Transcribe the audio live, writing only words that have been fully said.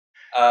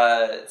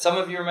Some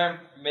of you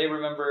may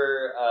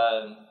remember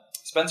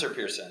Spencer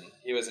Pearson.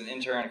 He was an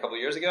intern a couple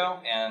years ago,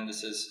 and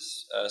this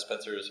is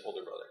Spencer's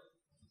older brother.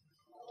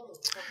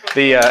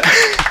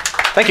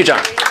 Thank you,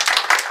 John.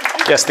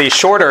 Yes, the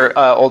shorter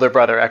older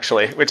brother,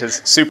 actually, which is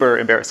super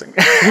embarrassing.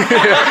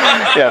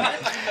 Yeah.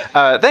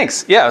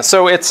 Thanks. Yeah,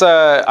 so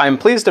I'm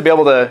pleased to be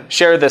able to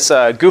share this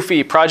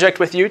goofy project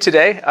with you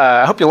today.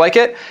 I hope you like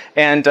it.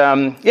 And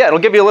yeah, it'll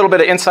give you a little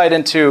bit of insight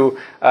into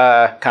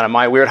kind of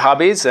my weird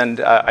hobbies. And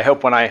I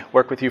hope when I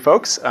work with you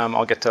folks,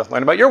 I'll get to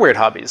learn about your weird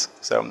hobbies.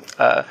 So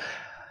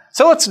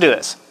let's do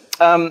this.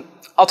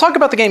 I'll talk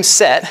about the game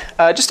Set.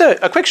 Just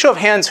a quick show of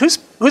hands.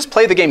 Who's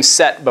played the game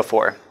Set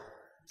before?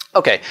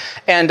 Okay,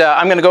 and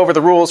I'm going to go over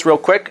the rules real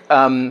quick,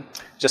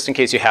 just in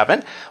case you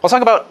haven't. We'll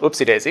talk about,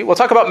 whoopsie daisy, we'll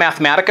talk about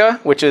Mathematica,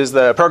 which is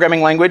the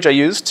programming language I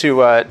use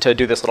to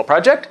do this little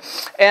project.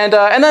 And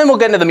then we'll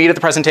get into the meat of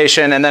the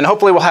presentation, and then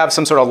hopefully we'll have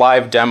some sort of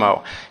live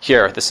demo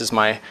here. This is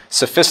my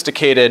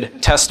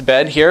sophisticated test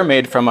bed here,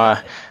 made from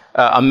a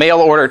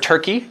mail-order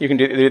turkey. You can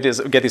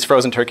get these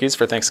frozen turkeys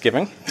for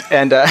Thanksgiving.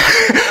 And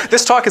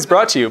this talk is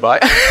brought to you by.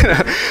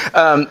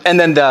 And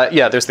then,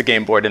 yeah, there's the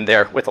game board in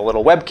there with a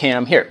little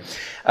webcam here.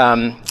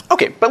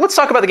 Okay, but let's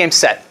talk about the game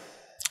Set.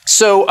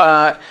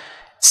 So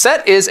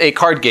Set is a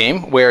card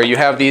game where you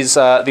have these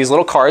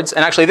little cards.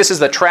 And actually, this is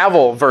the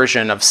travel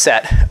version of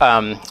Set.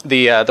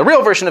 The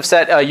real version of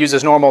Set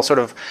uses normal sort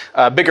of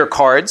bigger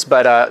cards.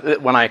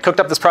 But when I cooked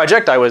up this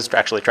project, I was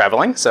actually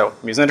traveling. So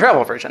I'm using the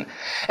travel version.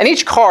 And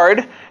each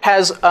card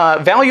has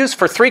values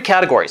for 3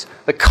 categories.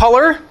 The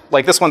color,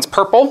 like this one's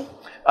purple.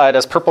 It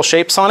has purple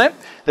shapes on it.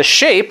 The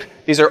shape,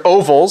 these are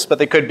ovals, but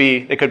they could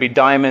be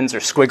diamonds or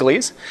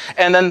squigglies.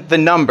 And then the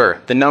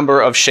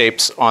number of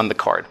shapes on the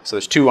card. So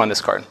there's 2 on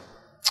this card.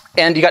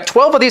 And you got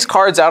 12 of these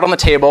cards out on the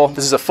table.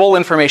 This is a full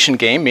information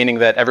game, meaning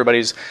that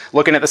everybody's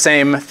looking at the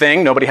same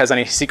thing. Nobody has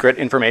any secret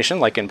information,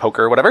 like in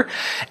poker or whatever.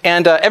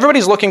 And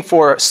everybody's looking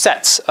for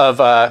sets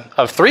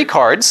of 3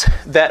 cards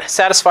that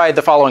satisfy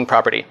the following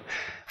property.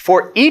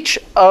 For each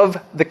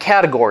of the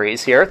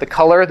categories here, the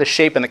color, the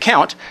shape, and the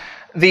count,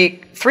 the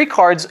 3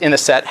 cards in the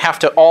set have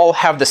to all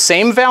have the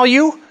same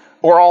value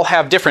or all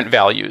have different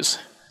values.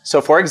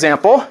 So for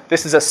example,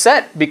 this is a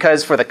set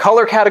because for the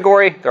color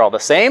category, they're all the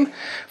same.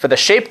 For the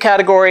shape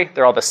category,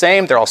 they're all the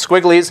same. They're all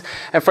squigglies.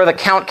 And for the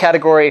count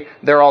category,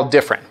 they're all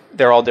different.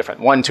 They're all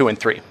different, 1, 2, and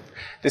 3.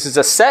 This is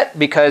a set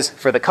because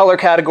for the color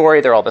category,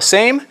 they're all the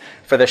same.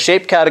 For the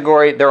shape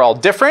category, they're all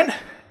different.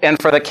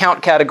 And for the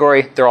count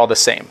category, they're all the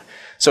same.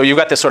 So you've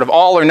got this sort of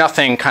all or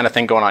nothing kind of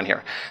thing going on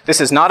here.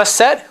 This is not a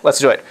set. Let's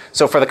do it.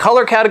 So for the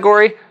color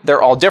category,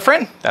 they're all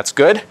different. That's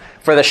good.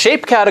 For the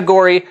shape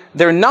category,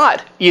 they're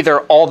not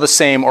either all the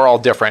same or all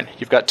different.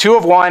 You've got 2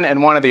 of one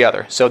and 1 of the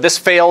other. So this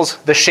fails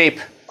the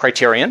shape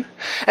criterion.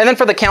 And then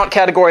for the count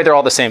category, they're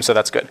all the same, so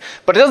that's good.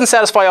 But it doesn't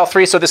satisfy all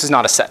 3, so this is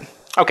not a set.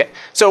 Okay,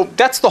 so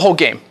that's the whole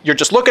game. You're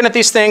just looking at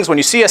these things. When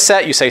you see a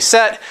set, you say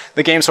set.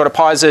 The game sort of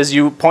pauses.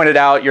 You point it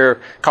out. Your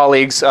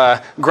colleagues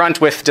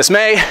grunt with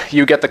dismay.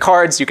 You get the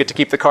cards. You get to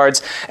keep the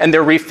cards. And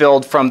they're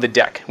refilled from the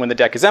deck. When the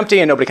deck is empty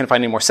and nobody can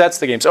find any more sets,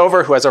 the game's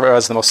over. Whoever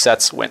has the most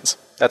sets wins.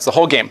 That's the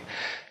whole game.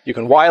 You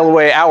can while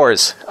away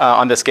hours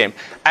on this game.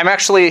 I'm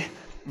actually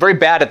very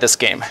bad at this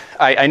game.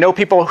 I know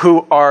people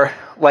who are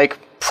like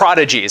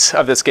prodigies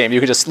of this game. You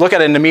can just look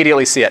at it and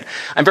immediately see it.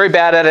 I'm very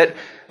bad at it.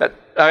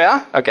 Oh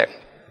yeah? Okay.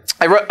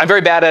 I'm very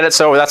bad at it,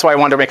 so that's why I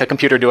wanted to make a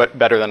computer do it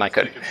better than I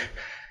could.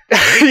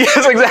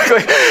 Yes,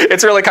 exactly.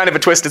 It's really kind of a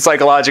twisted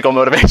psychological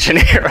motivation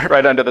here,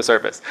 right under the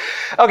surface.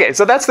 Okay,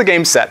 so that's the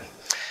game Set.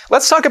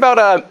 Let's talk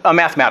about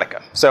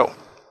Mathematica. So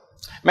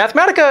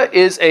Mathematica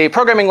is a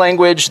programming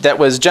language that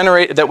was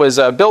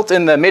built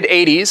in the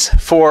mid-'80s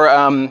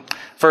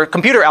for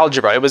computer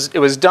algebra. It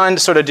was done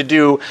sort of to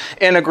do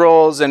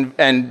integrals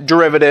and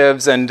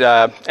derivatives and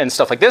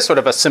stuff like this, sort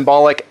of a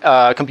symbolic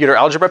computer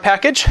algebra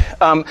package.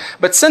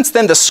 But since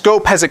then, the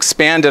scope has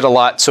expanded a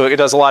lot, so it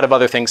does a lot of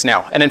other things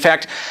now. And in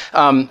fact,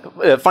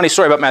 a funny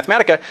story about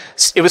Mathematica,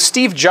 it was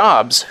Steve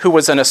Jobs, who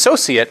was an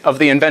associate of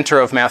the inventor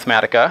of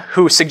Mathematica,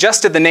 who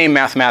suggested the name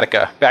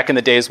Mathematica back in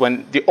the days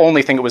when the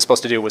only thing it was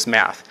supposed to do was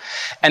math.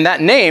 And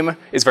that name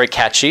is very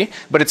catchy,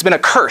 but it's been a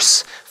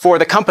curse for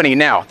the company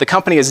now. The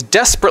company is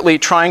desperately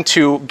trying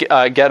to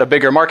get a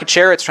bigger market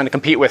share. It's trying to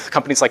compete with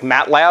companies like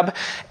MATLAB.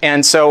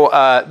 And so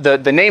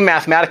the name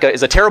Mathematica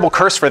is a terrible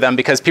curse for them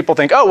because people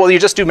think, oh, well, you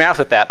just do math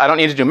with that. I don't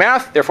need to do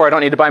math, therefore I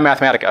don't need to buy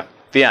Mathematica.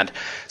 The end.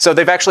 So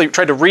they've actually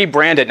tried to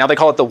rebrand it. Now they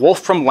call it the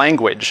Wolfram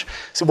language.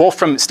 So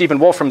Stephen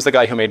Wolfram's the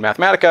guy who made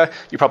Mathematica.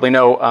 You probably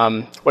know,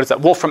 what is that,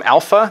 Wolfram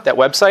Alpha, that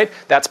website?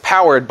 That's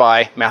powered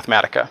by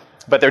Mathematica.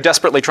 But they're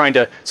desperately trying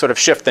to sort of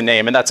shift the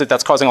name, and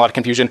that's causing a lot of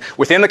confusion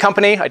within the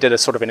company. I did a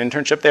sort of an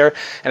internship there,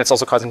 and it's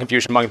also causing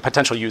confusion among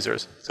potential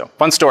users. So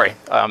fun story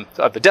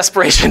of the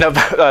desperation of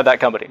that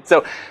company.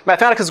 So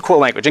Mathematica is a cool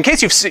language. In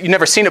case you've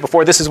never seen it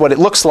before, this is what it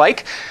looks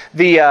like.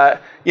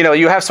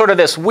 you have sort of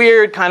this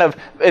weird kind of,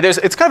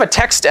 it's kind of a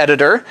text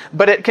editor,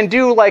 but it can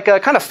do like a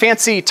kind of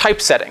fancy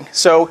typesetting.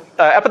 So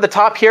up at the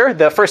top here,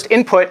 the first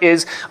input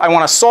is, I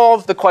want to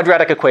solve the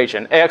quadratic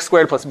equation, ax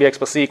squared plus bx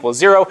plus c equals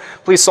 0.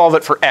 Please solve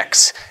it for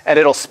x. And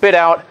it'll spit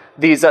out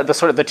these,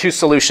 the two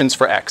solutions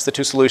for x, the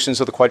two solutions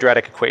of the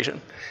quadratic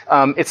equation.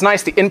 It's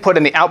nice, the input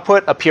and the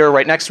output appear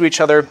right next to each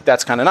other.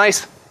 That's kind of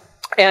nice.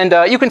 And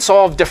you can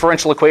solve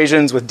differential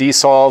equations with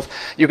dsolve.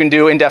 You can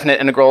do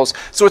indefinite integrals.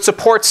 So it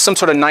supports some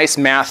sort of nice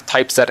math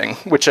typesetting,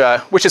 which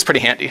is pretty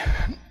handy.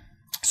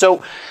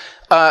 So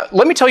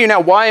let me tell you now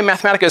why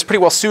Mathematica is pretty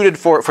well suited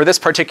for this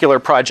particular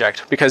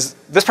project, because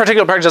this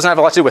particular project doesn't have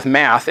a lot to do with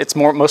math. It's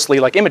mostly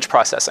like image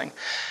processing.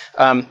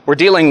 We're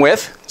dealing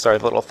with, sorry,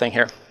 the little thing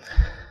here.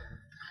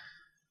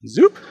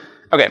 Zoop.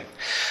 Okay,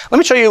 let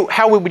me show you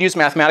how we would use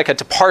Mathematica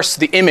to parse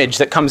the image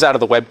that comes out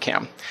of the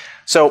webcam.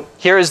 So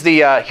here's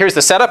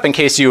the setup in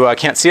case you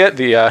can't see it.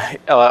 The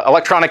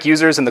electronic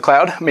users in the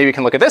cloud maybe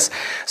can look at this.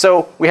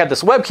 So we have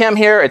this webcam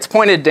here. It's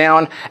pointed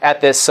down at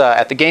this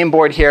at the game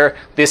board here.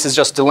 This is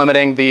just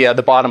delimiting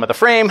the bottom of the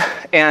frame,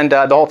 and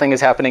the whole thing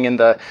is happening in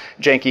the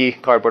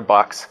janky cardboard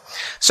box.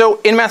 So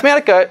in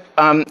Mathematica,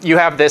 you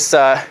have this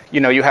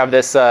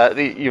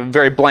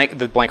very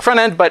blank front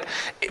end, but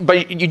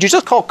you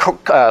just call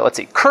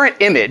current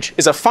image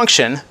is a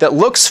function that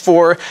looks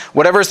for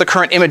whatever is the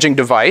current imaging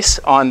device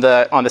on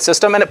the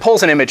system, and it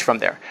pulls an image from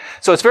there.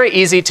 So it's very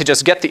easy to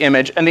just get the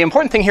image. And the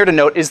important thing here to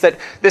note is that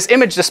this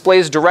image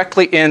displays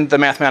directly in the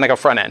Mathematica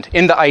front end,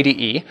 in the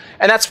IDE,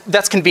 and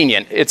that's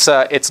convenient.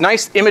 It's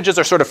nice. Images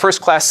are sort of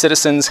first-class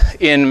citizens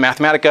in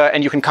Mathematica,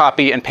 and you can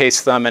copy and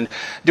paste them and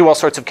do all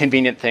sorts of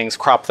convenient things,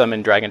 crop them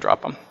and drag and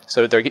drop them.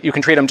 So you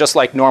can treat them just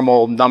like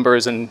normal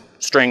numbers and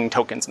string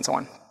tokens and so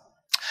on.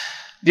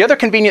 The other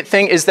convenient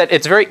thing is that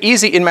it's very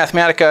easy in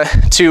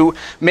Mathematica to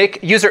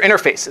make user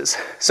interfaces.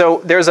 So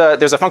there's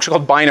a function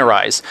called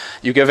binarize.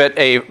 You give it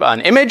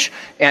an image,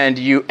 and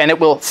it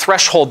will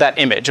threshold that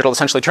image. It'll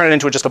essentially turn it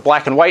into just a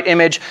black and white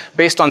image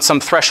based on some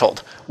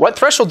threshold. What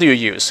threshold do you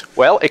use?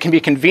 Well, it can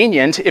be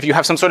convenient if you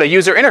have some sort of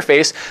user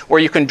interface where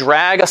you can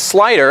drag a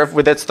slider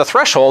with the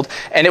threshold,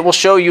 and it will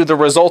show you the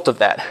result of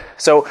that.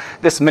 So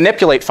this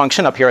manipulate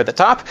function up here at the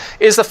top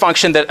is the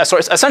function that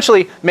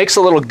essentially makes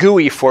a little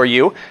GUI for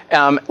you,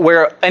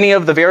 where any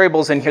of the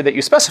variables in here that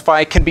you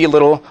specify can be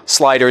little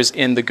sliders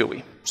in the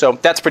GUI. So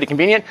that's pretty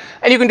convenient.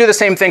 And you can do the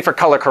same thing for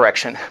color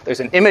correction. There's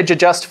an image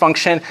adjust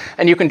function,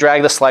 and you can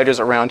drag the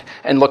sliders around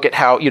and look at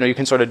how you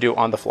can sort of do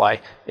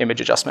on-the-fly image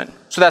adjustment.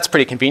 So that's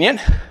pretty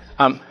convenient.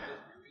 I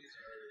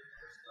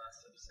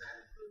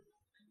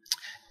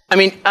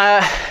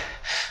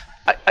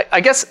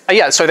guess,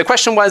 yeah, so the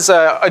question was,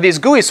 are these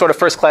GUIs sort of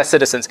first-class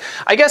citizens?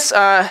 I guess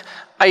they're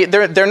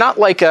not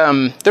like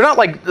I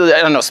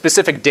don't know,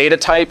 specific data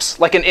types.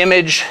 Like an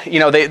image,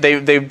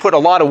 they put a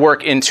lot of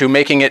work into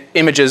making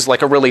images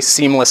like a really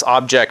seamless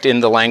object in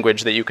the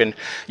language that you can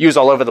use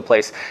all over the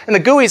place. And the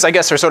GUIs, I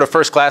guess, are sort of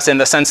first class in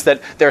the sense that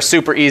they're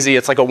super easy.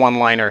 It's like a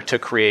one-liner to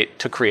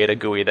create a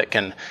GUI that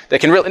can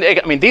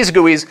really. I mean, these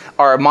GUIs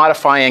are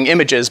modifying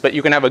images, but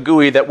you can have a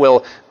GUI that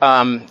will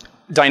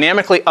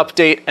dynamically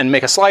update and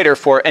make a slider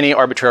for any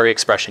arbitrary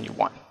expression you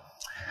want.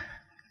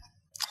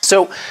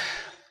 So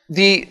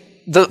the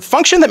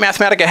function that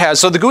Mathematica has,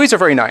 so the GUIs are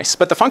very nice,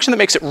 but the function that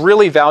makes it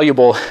really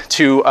valuable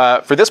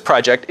for this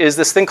project is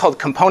this thing called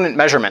component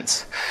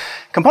measurements.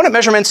 Component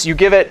measurements, you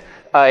give it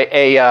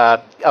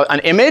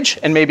an image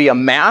and maybe a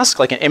mask,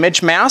 like an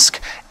image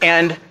mask,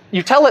 and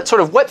you tell it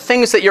sort of what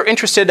things that you're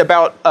interested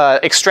about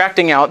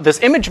extracting out.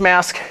 This image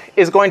mask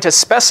is going to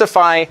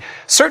specify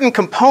certain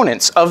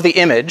components of the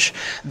image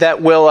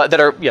that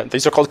are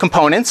these are called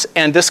components,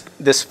 and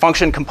this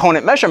function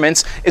component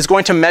measurements is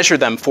going to measure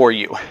them for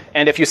you.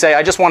 And if you say,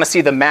 I just want to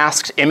see the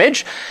masked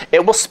image,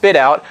 it will spit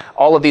out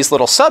all of these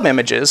little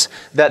sub-images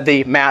that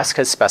the mask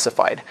has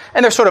specified.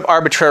 And they're sort of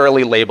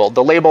arbitrarily labeled.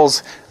 The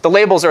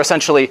labels are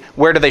essentially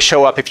where do they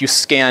show up if you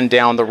scan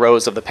down the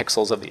rows of the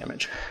pixels of the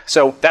image.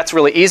 So that's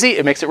really easy.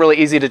 It makes it really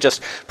easy to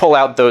just pull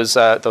out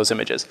those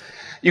images.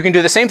 You can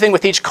do the same thing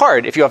with each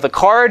card. If you have the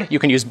card, you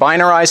can use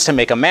binarize to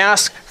make a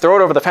mask, throw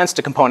it over the fence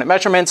to component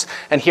measurements,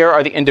 and here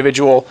are the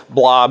individual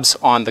blobs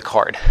on the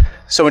card.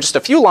 So in just a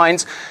few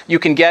lines, you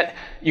can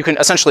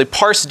essentially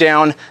parse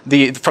down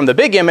from the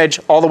big image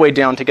all the way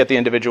down to get the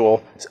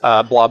individual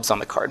blobs on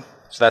the card.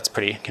 So that's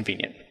pretty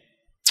convenient.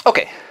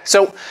 Okay,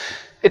 so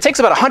it takes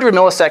about 100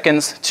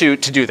 milliseconds to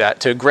do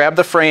that, to grab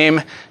the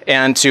frame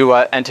and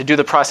to do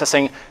the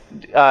processing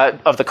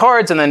of the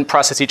cards and then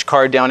process each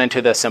card down into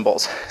the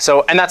symbols.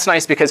 So, and that's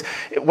nice because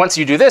once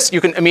you do this,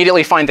 you can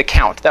immediately find the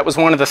count. That was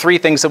one of the 3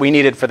 things that we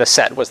needed for the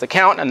set, was the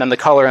count and then the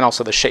color and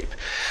also the shape.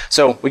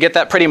 So we get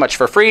that pretty much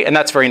for free, and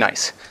that's very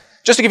nice.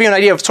 Just to give you an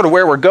idea of sort of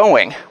where we're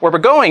going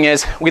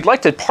is we'd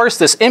like to parse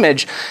this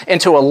image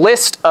into a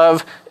list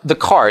of the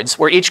cards,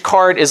 where each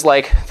card is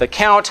like the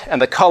count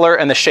and the color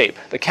and the shape.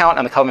 The count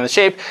and the color and the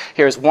shape.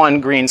 Here's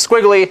 1 green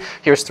squiggly,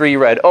 here's 3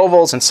 red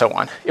ovals, and so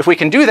on. If we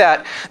can do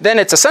that, then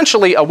it's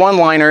essentially a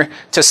one-liner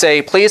to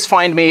say, please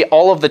find me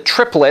all of the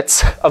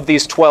triplets of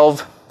these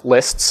 12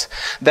 lists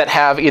that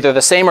have either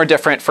the same or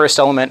different first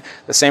element,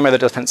 the same or the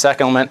different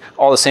second element,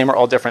 all the same or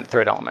all different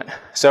third element.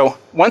 So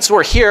once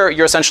we're here,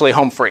 you're essentially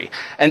home free.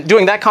 And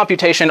doing that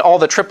computation, all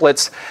the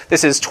triplets,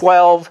 this is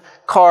 12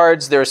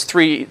 cards, there's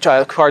 3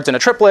 cards in a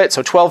triplet,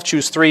 so 12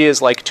 choose 3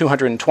 is like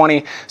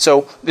 220.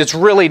 So it's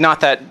really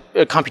not that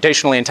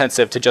computationally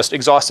intensive to just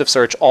exhaustive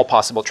search all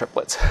possible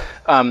triplets.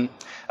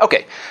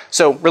 Okay,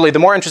 so really the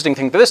more interesting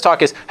thing for this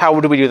talk is how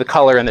do we do the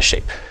color and the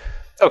shape?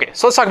 Okay,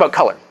 so let's talk about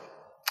color.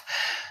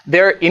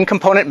 There, in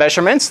component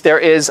measurements, there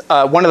is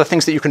one of the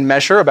things that you can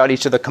measure about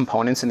each of the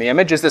components in the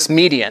image is this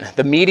median,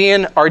 the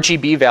median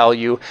RGB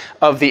value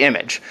of the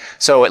image.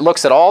 So it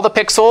looks at all the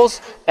pixels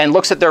and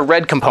looks at their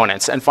red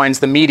components and finds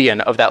the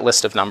median of that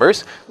list of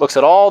numbers. Looks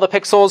at all the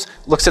pixels,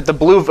 looks at the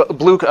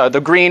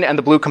the green and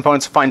the blue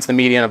components, finds the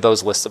median of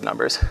those lists of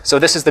numbers. So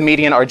this is the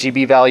median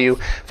RGB value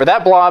for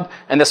that blob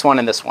and this one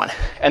and this one.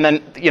 And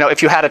then,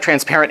 if you had a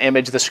transparent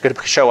image, this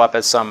could show up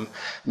as some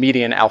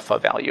median alpha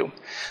value.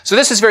 So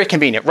this is very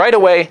convenient. Right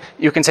away,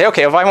 you can say,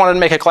 okay, if I wanted to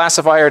make a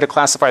classifier to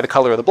classify the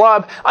color of the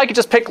blob, I could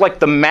just pick like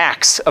the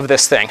max of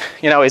this thing.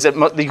 You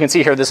can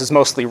see here this is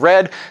mostly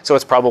red, so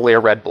it's probably a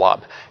red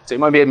blob. So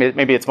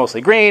maybe it's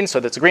mostly green, so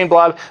that's a green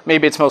blob.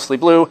 Maybe it's mostly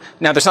blue.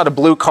 Now there's not a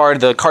blue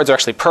card. The cards are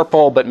actually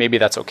purple, but maybe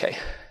that's okay.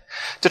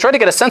 To try to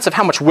get a sense of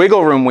how much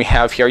wiggle room we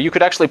have here, you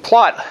could actually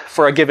plot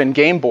for a given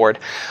game board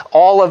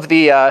all of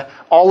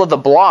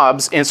the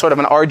blobs in sort of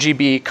an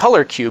RGB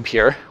color cube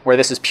here, where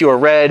this is pure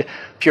red,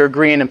 pure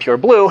green, and pure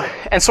blue,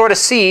 and sort of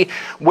see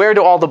where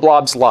do all the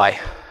blobs lie.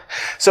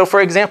 So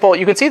for example,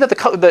 you can see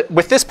that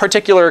with this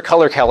particular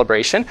color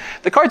calibration,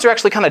 the cards are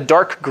actually kind of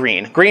dark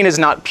green. Green is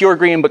not pure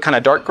green, but kind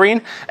of dark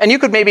green. And you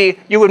would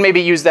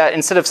maybe use that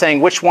instead of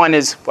saying which one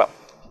is, well,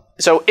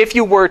 so if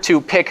you were to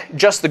pick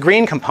just the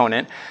green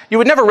component, you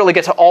would never really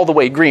get to all the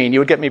way green. You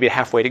would get maybe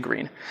halfway to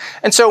green.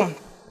 And so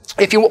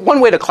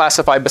one way to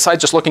classify, besides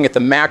just looking at the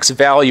max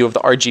value of the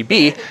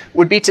RGB,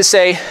 would be to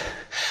say,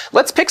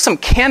 let's pick some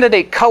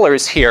candidate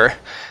colors here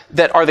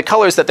that are the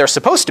colors that they're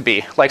supposed to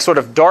be, like sort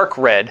of dark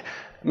red,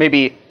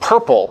 maybe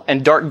purple,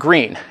 and dark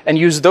green, and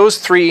use those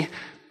 3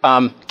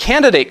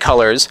 candidate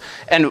colors.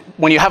 And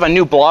when you have a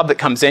new blob that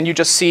comes in, you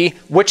just see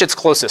which it's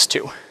closest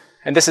to.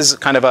 And this is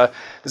kind of a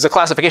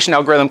classification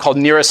algorithm called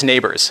nearest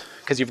neighbors,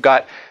 because you've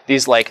got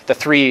these like the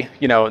three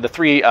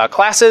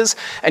classes,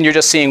 and you're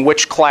just seeing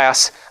which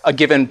class a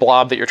given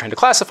blob that you're trying to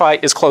classify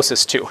is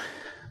closest to.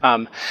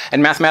 And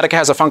Mathematica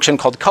has a function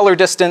called color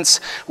distance,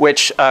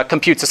 which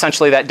computes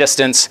essentially that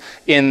distance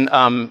in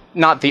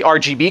not the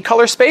RGB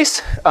color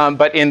space,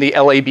 but in the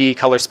LAB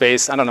color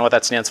space. I don't know what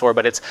that stands for,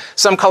 but it's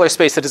some color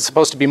space that is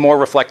supposed to be more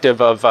reflective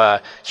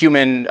of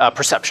human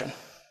perception.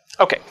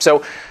 Okay,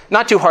 so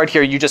not too hard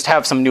here. You just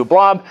have some new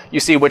blob. You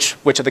see which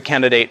of the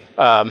candidate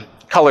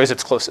colors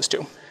it's closest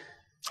to.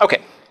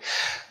 Okay.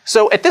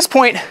 So at this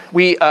point,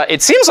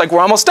 it seems like we're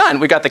almost done.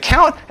 We got the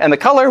count and the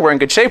color. We're in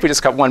good shape. We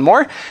just got one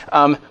more.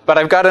 But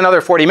I've got another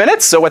 40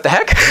 minutes, so what the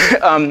heck?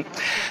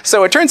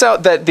 So it turns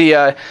out that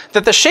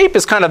the shape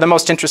is kind of the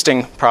most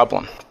interesting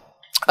problem.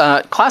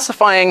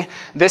 Classifying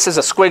this as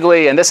a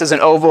squiggly and this as an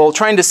oval,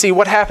 trying to see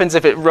what happens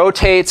if it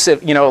rotates,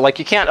 like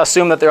you can't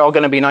assume that they're all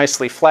going to be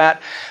nicely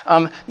flat.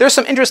 There's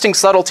some interesting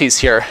subtleties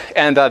here,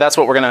 and that's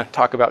what we're going to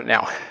talk about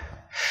now.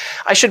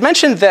 I should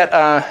mention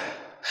that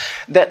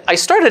I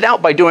started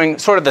out by doing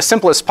sort of the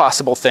simplest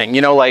possible thing.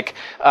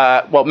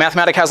 Well,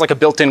 Mathematica has like a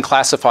built-in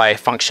classify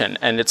function,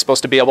 and it's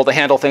supposed to be able to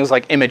handle things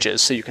like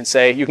images. So you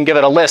can give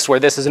it a list where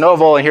this is an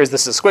oval and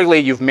this is a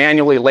squiggly. You've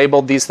manually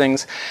labeled these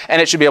things, and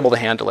it should be able to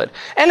handle it.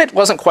 And it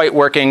wasn't quite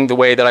working the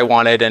way that I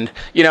wanted, and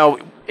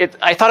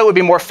I thought it would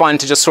be more fun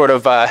to just sort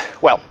of,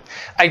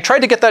 I tried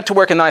to get that to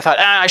work, and then I thought,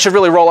 I should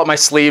really roll up my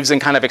sleeves and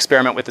kind of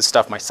experiment with this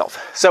stuff myself.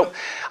 So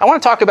I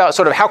want to talk about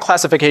sort of how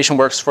classification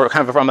works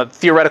from a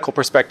theoretical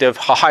perspective,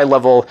 a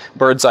high-level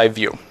bird's eye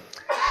view.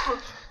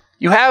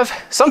 You have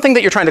something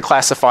that you're trying to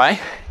classify.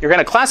 You're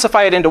going to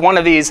classify it into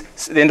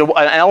into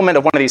an element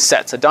of one of these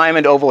sets, a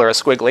diamond, oval, or a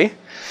squiggly.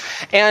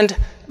 And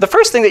the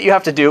first thing that you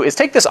have to do is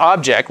take this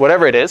object,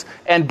 whatever it is,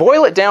 and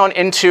boil it down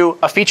into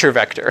a feature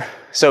vector.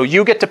 So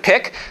you get to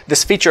pick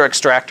this feature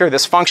extractor,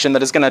 this function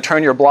that is going to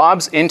turn your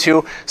blobs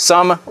into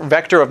some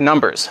vector of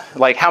numbers.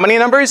 Like how many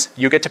numbers?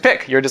 You get to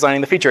pick. You're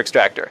designing the feature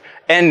extractor.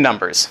 N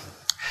numbers.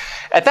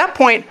 At that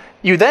point,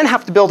 you then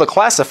have to build a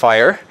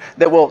classifier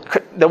that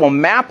will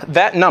map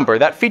that number,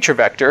 that feature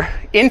vector,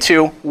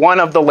 into one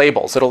of the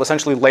labels. It'll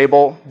essentially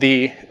label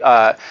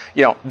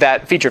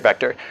that feature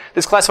vector.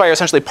 This classifier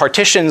essentially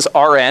partitions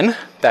Rn,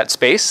 that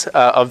space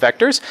of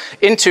vectors,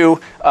 into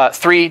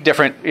 3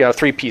 different,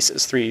 3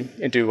 pieces,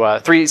 into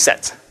 3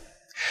 sets.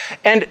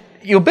 And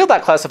you build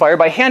that classifier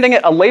by handing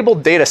it a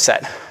labeled data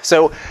set.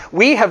 So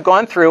we have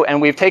gone through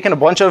and we've taken a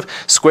bunch of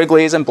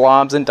squigglies and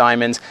blobs and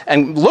diamonds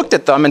and looked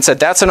at them and said,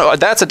 that's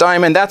a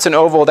diamond, that's an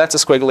oval, that's a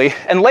squiggly,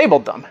 and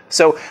labeled them.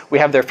 So we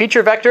have their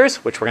feature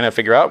vectors, which we're going to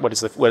figure out what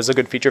is a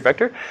good feature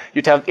vector.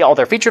 You have all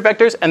their feature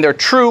vectors and their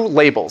true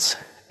labels.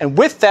 And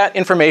with that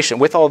information,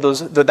 with all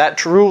those, that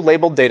true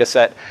labeled data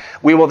set,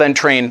 we will then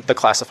train the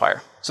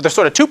classifier. So there's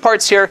sort of two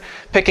parts here,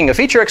 picking a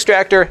feature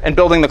extractor and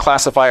building the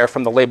classifier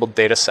from the labeled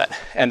data set.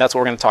 And that's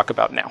what we're going to talk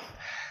about now.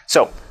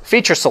 So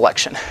feature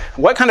selection.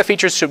 What kind of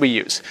features should we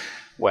use?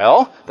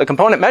 Well, the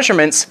component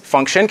measurements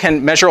function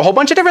can measure a whole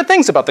bunch of different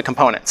things about the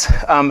components.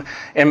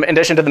 In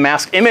addition to the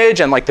mask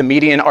image and like the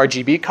median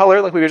RGB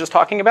color like we were just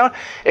talking about,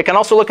 it can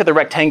also look at the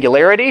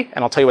rectangularity,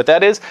 and I'll tell you what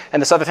that is, and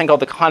this other thing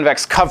called the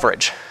convex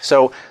coverage.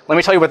 So let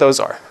me tell you what those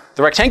are.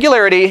 The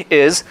rectangularity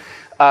is,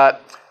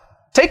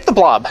 take the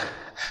blob,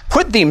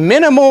 put the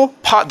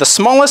the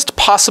smallest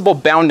possible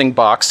bounding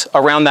box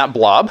around that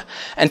blob,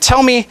 and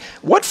tell me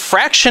what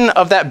fraction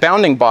of that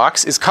bounding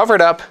box is covered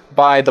up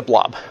by the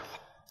blob.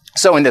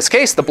 So in this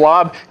case, the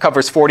blob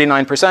covers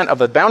 49% of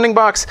the bounding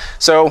box,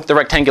 so the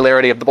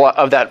rectangularity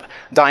of that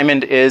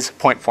diamond is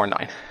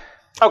 0.49.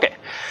 Okay,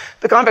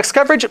 the convex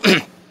coverage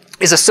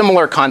is a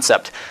similar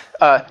concept.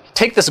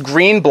 Take this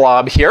green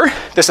blob here.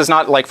 This is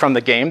not like from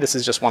the game, this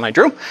is just one I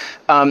drew,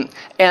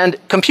 and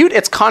compute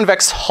its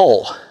convex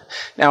hull.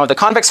 Now, the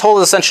convex hull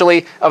is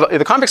essentially,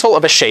 the convex hull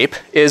of a shape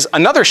is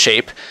another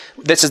shape.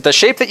 This is the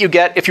shape that you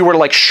get if you were to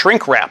like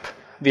shrink wrap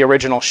the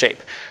original shape.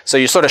 So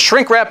you sort of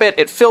shrink wrap it,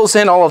 it fills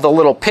in all of the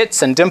little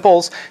pits and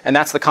dimples, and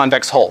that's the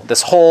convex hull,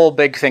 this whole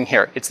big thing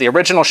here. It's the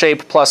original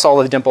shape plus all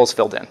of the dimples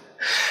filled in.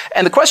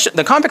 And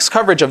the convex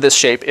coverage of this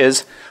shape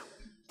is,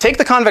 take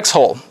the convex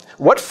hull.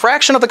 What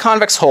fraction of the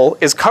convex hull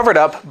is covered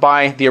up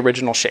by the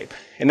original shape?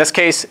 In this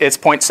case, it's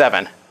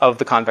 0.7 of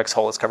the convex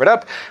hull is covered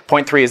up,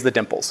 0.3 is the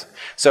dimples.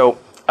 So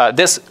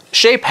this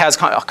shape has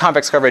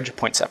convex coverage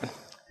 0.7.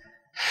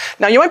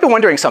 Now you might be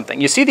wondering something.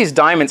 You see these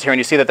diamonds here and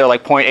you see that they're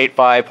like 0.85,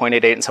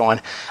 0.88 and so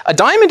on. A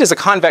diamond is a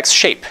convex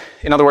shape.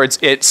 In other words,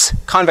 its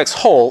convex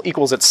hull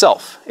equals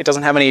itself. It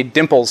doesn't have any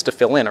dimples to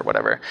fill in or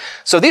whatever.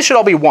 So these should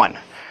all be 1.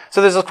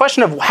 So there's a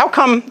question of how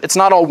come it's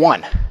not all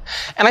 1?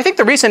 And I think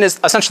the reason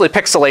is essentially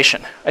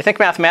pixelation. I think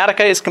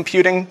Mathematica is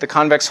computing the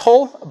convex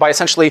hull by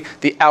essentially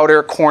the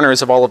outer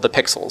corners of all of the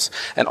pixels.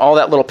 And all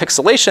that little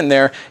pixelation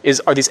there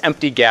are these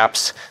empty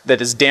gaps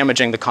that is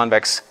damaging the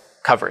convex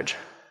coverage.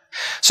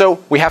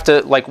 So we have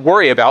to like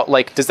worry about,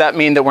 like, does that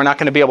mean that we're not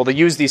going to be able to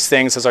use these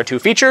things as our two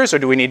features, or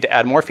do we need to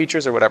add more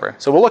features or whatever?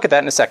 So we'll look at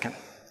that in a second.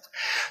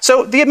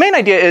 So the main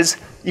idea is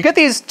you get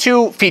these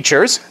two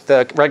features,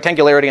 the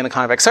rectangularity and the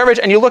convex coverage,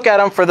 and you look at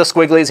them for the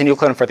squigglies and you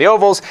look at them for the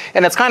ovals,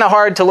 and it's kind of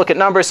hard to look at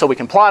numbers so we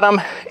can plot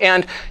them.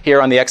 And here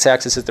on the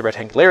x-axis is the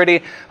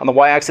rectangularity, on the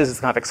y-axis is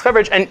the convex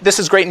coverage, and this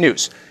is great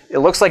news. It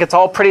looks like it's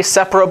all pretty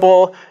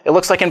separable. It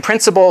looks like in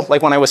principle,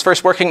 like when I was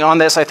first working on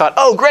this, I thought,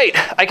 oh great,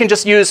 I can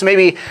just use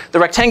maybe the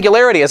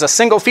rectangularity as a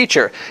single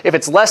feature. If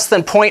it's less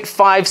than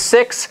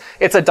 0.56,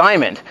 it's a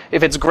diamond.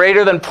 If it's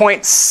greater than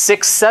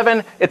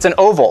 0.67, it's an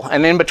oval,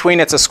 and in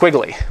between it's a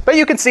squiggly. But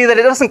you can see that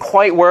it doesn't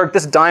quite work.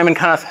 This diamond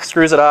kind of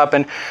screws it up,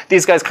 and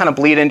these guys kind of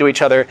bleed into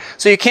each other.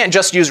 So you can't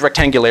just use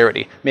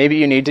rectangularity. Maybe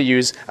you need to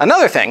use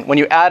another thing. When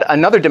you add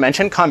another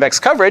dimension, convex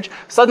coverage,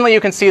 suddenly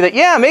you can see that,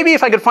 yeah, maybe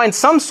if I could find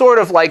some sort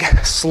of like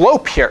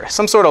slope here,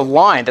 some sort of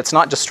line that's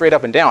not just straight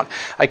up and down,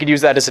 I could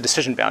use that as a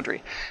decision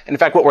boundary. And in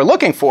fact, what we're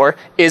looking for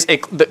is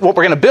what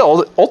we're going to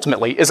build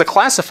ultimately is a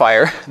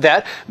classifier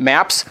that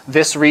maps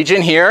this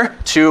region here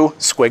to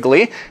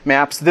squiggly,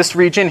 maps this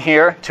region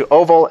here to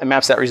oval, and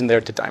maps that region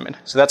there to diamond.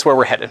 So that's where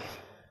we're headed.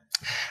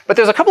 But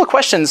there's a couple of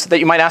questions that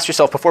you might ask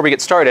yourself before we get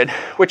started,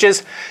 which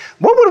is,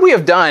 what would we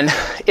have done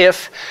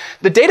if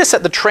the data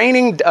set, the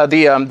training,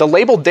 the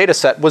labeled data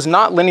set was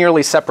not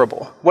linearly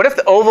separable? What if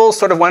the ovals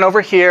sort of went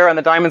over here and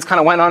the diamonds kind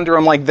of went under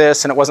them like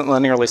this and it wasn't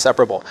linearly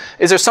separable?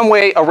 Is there some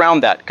way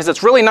around that? Because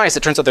it's really nice.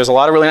 It turns out there's a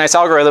lot of really nice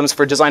algorithms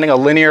for designing a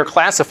linear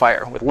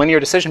classifier with linear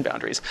decision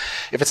boundaries.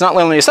 If it's not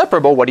linearly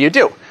separable, what do you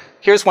do?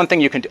 Here's one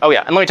thing you can do. Oh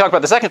yeah, and let me talk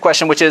about the second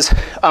question, which is,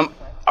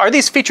 are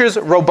these features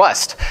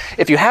robust?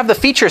 If you have the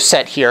feature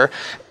set here,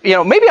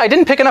 maybe I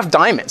didn't pick enough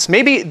diamonds.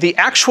 Maybe the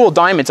actual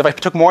diamonds, if I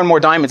took more and more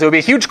diamonds, it would be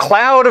a huge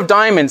cloud of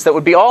diamonds that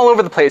would be all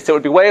over the place. It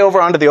would be way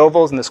over onto the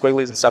ovals and the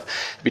squigglies and stuff.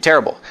 It'd be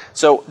terrible.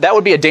 So that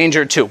would be a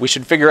danger too. We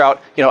should figure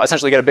out,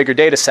 essentially get a bigger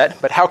data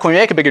set. But how can we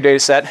make a bigger data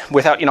set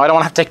without, I don't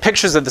want to have to take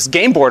pictures of this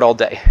game board all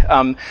day.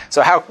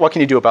 So what can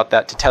you do about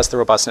that to test the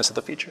robustness of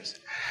the features?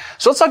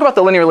 So let's talk about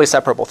the linearly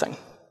separable thing.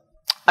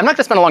 I'm not going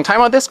to spend a long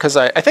time on this because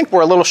I think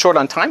we're a little short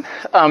on time.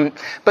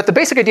 But the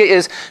basic idea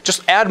is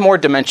just add more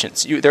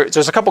dimensions.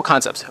 There's a couple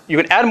concepts. You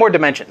can add more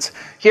dimensions.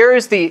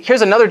 Here's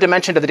another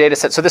dimension to the data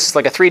set. So this is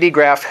like a 3D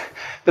graph.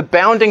 The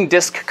bounding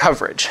disk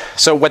coverage.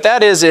 So what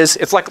that is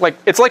it's like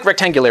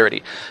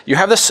rectangularity. You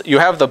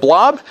have the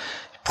blob.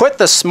 Put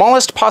the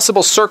smallest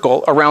possible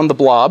circle around the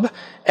blob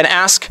and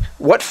ask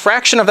what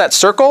fraction of that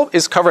circle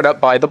is covered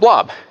up by the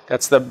blob.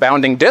 That's the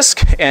bounding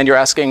disk, and you're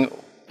asking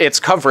its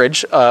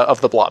coverage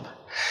of the blob.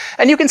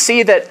 And you can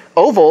see that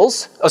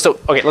ovals,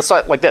 okay, let's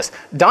start like this.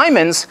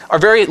 Diamonds are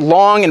very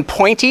long and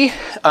pointy.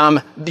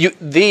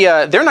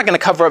 They're not going to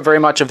cover up very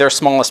much of their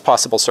smallest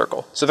possible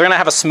circle. So they're going to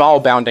have a small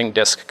bounding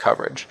disk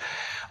coverage.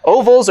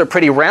 Ovals are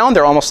pretty round,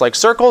 they're almost like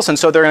circles, and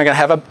so they're going to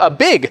have a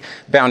big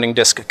bounding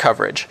disk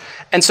coverage.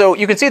 And so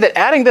you can see that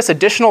adding this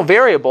additional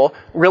variable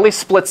really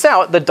splits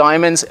out the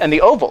diamonds and the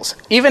ovals.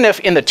 Even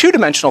if in the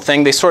two-dimensional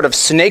thing they sort of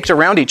snaked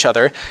around each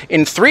other,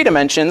 in 3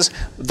 dimensions,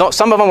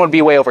 some of them would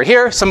be way over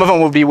here, some of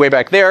them would be way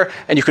back there,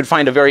 and you could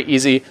find a very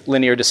easy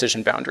linear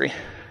decision boundary.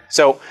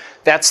 So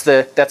that's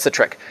the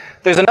trick.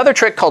 There's another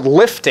trick called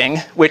lifting,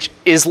 which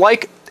is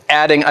like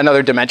adding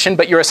another dimension,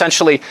 but you're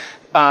essentially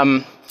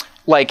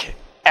like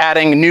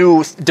adding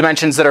new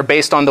dimensions that are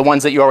based on the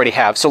ones that you already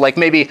have. So like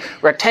maybe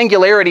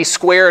rectangularity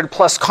squared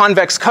plus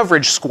convex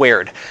coverage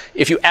squared.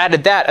 If you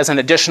added that as an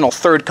additional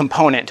third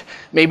component,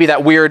 maybe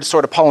that weird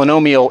sort of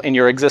polynomial in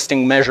your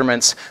existing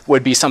measurements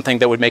would be something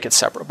that would make it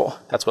separable.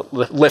 That's what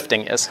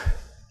lifting is.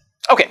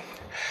 Okay.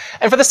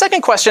 And for the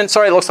second question,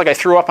 sorry, it looks like I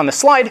threw up on the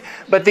slide,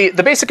 but the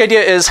basic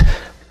idea is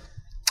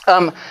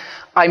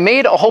I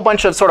made a whole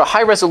bunch of sort of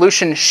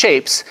high-resolution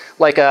shapes,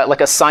 like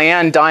a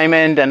cyan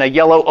diamond and a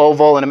yellow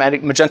oval and a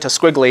magenta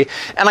squiggly,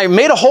 and I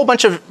made a whole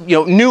bunch of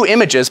new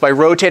images by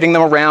rotating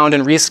them around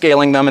and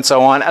rescaling them and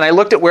so on, and I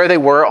looked at where they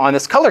were on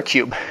this color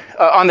cube,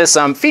 on this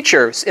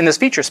features in this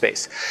feature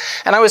space,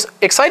 and I was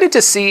excited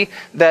to see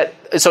that.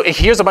 So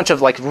here's a bunch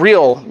of like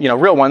real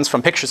ones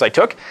from pictures I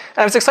took, and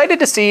I was excited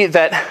to see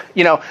that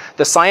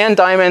the cyan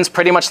diamonds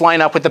pretty much line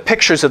up with the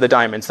pictures of the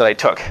diamonds that I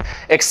took,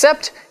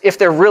 except if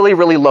they're really,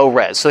 really low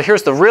res. So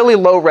here's the really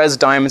low res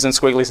diamonds and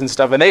squigglies and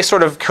stuff, and they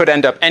sort of could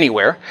end up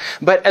anywhere.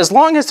 But as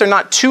long as they're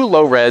not too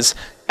low res,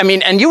 I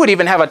mean, and you would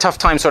even have a tough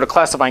time sort of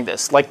classifying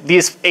this. Like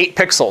these 8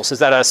 pixels, is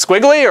that a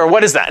squiggly or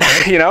what is that?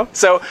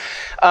 So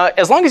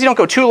as long as you don't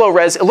go too low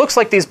res, it looks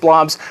like these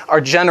blobs are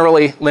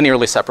generally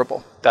linearly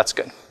separable. That's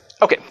good.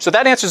 Okay, so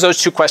that answers those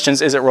 2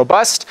 questions. Is it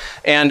robust?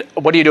 And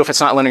what do you do if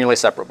it's not linearly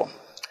separable?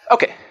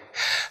 Okay,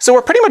 so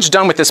we're pretty much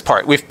done with this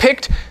part. We've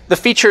picked the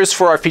features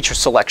for our feature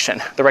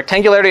selection. The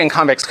rectangularity and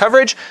convex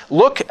coverage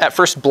look at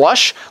first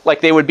blush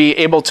like they would be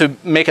able to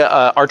make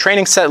our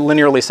training set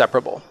linearly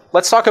separable.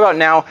 Let's talk about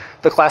now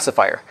the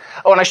classifier.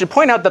 Oh, and I should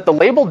point out that the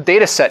labeled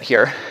data set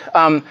here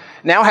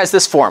now has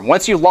this form.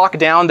 Once you lock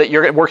down that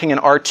you're working in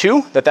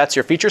R2, that's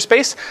your feature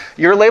space,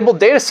 your labeled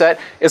data set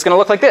is going to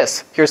look like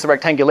this. Here's the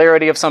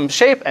rectangularity of some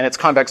shape and its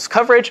convex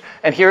coverage,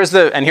 and here's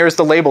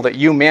the label that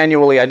you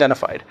manually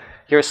identified.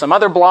 Here's some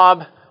other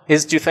blob,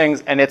 his 2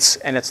 things, and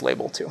it's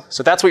labeled too.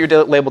 So that's what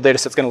your labeled data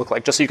set's going to look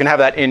like, just so you can have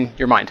that in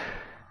your mind.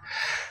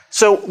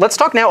 So let's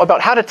talk now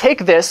about how to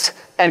take this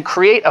and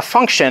create a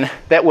function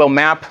that will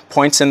map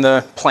points in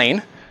the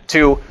plane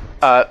to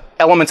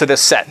elements of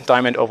this set,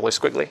 diamond, oval, or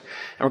squiggly.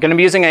 And we're going to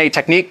be using a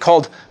technique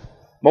called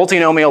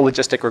multinomial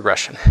logistic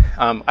regression.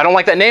 I don't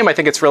like that name. I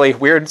think it's really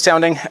weird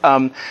sounding.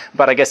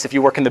 But I guess if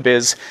you work in the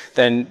biz,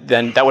 then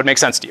that would make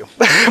sense to you.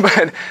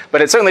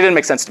 but it certainly didn't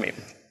make sense to me.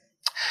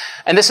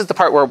 And this is the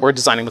part where we're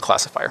designing the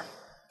classifier.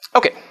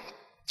 Okay.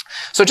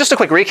 So just a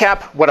quick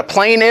recap, what a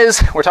plane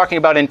is, we're talking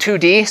about in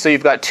 2D, so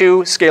you've got 2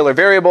 scalar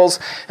variables,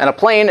 and a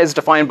plane is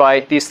defined by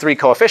these 3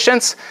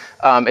 coefficients.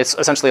 It's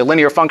essentially a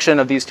linear function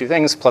of these 2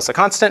 things plus a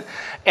constant.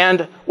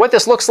 And what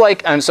this looks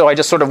like, and so I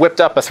just sort of whipped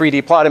up a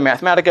 3D plot in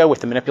Mathematica with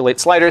the manipulate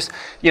sliders.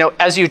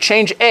 As you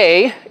change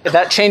A,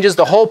 that changes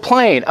the whole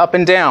plane up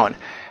and down.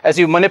 As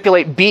you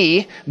manipulate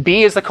B,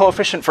 B is the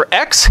coefficient for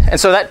X, and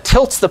so that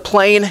tilts the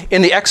plane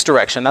in the X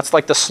direction. That's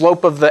like the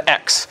slope of the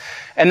X.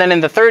 And then in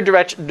the third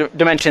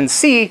dimension,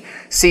 C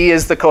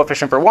is the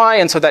coefficient for Y,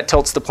 and so that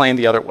tilts the plane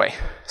the other way.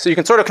 So you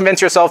can sort of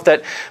convince yourself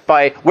that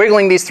by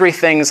wiggling these 3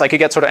 things, I could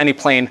get sort of any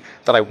plane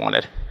that I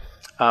wanted.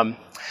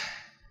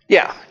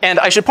 Yeah, and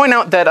I should point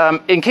out that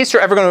in case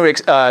you're ever going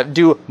to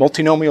do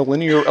multinomial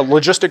linear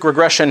logistic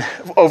regression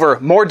over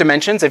more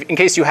dimensions, in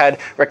case you had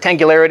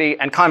rectangularity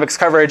and convex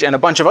coverage and a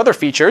bunch of other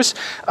features,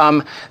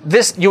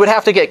 you would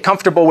have to get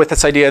comfortable with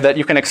this idea that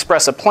you can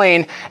express a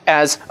plane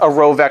as a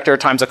row vector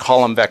times a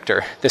column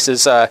vector. This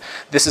is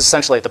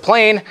essentially the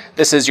plane.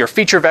 This is your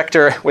feature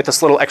vector with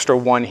this little extra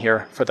 1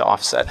 here for the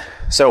offset.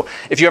 So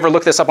if you ever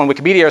look this up on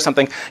Wikipedia or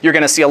something, you're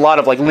going to see a lot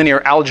of like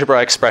linear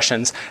algebra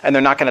expressions, and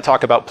they're not going to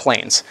talk about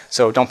planes.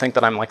 So don't think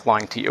that I'm like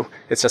lying to you.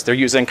 It's just they're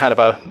using kind of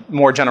a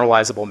more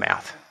generalizable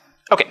math.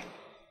 Okay,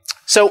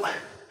 so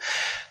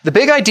the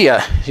big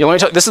idea,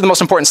 this is the most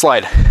important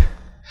slide.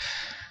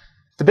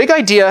 The big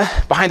idea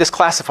behind this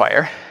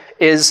classifier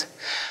is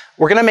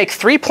we're going to make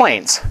 3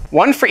 planes,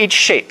 1 for each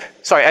shape.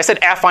 Sorry, I said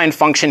affine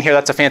function here.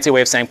 That's a fancy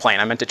way of saying plane.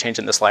 I meant to change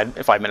in the slide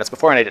 5 minutes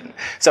before, and I didn't.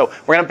 So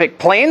we're going to pick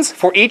planes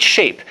for each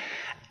shape.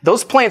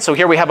 Those planes, so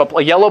here we have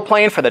a yellow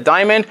plane for the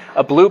diamond,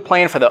 a blue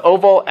plane for the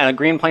oval, and a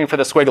green plane for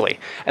the squiggly.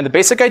 And the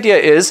basic idea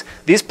is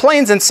these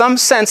planes, in some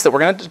sense that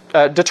we're going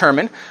to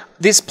determine,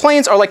 these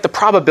planes are like the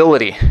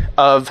probability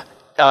of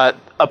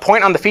a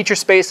point on the feature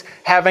space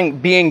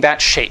being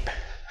that shape.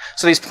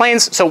 So these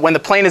planes, so when the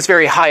plane is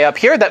very high up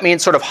here, that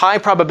means sort of high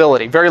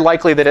probability, very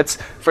likely that it's,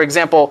 for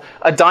example,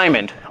 a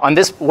diamond. On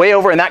this, way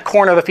over in that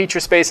corner of the feature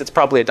space, it's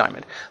probably a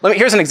diamond.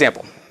 Here's an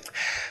example.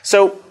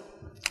 So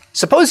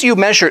suppose you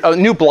measured, a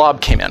new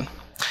blob came in,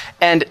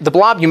 And the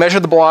blob, you measure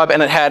the blob,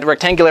 and it had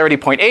rectangularity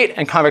 0.8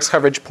 and convex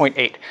coverage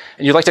 0.8.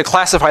 And you'd like to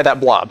classify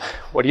that blob.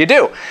 What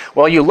do?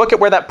 Well, you look at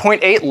where that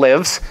 0.8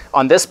 lives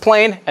on this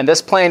plane, and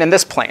this plane, and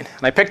this plane.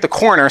 And I picked the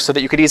corner so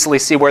that you could easily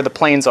see where the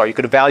planes are. You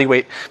could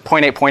evaluate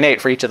 0.8, 0.8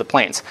 for each of the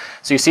planes.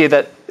 So you see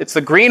that it's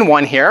the green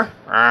one here.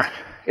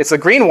 It's the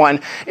green one,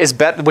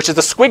 which is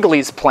the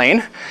squigglies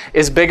plane,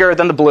 is bigger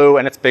than the blue,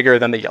 and it's bigger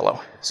than the yellow.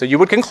 So you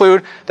would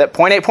conclude that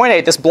 0.8,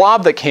 0.8, this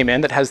blob that came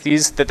in that has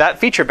that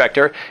feature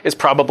vector is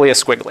probably a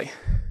squiggly.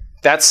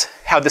 That's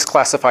how this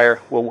classifier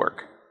will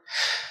work.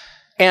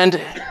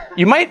 And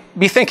you might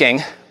be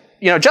thinking,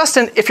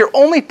 Justin, if you're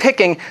only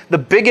picking the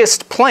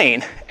biggest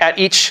plane at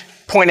each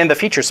point in the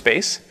feature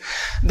space,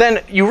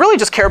 then you really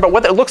just care about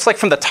what it looks like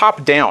from the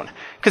top down.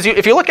 Because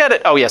if you look at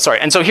it,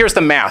 and so here's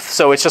the math.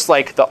 So it's just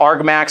like the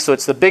argmax, so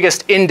it's the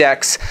biggest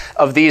index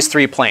of these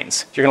three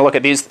planes. You're going to look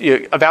at these,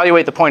 you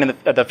evaluate the point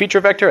in the feature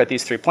vector at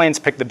these three planes,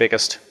 pick the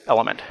biggest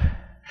element.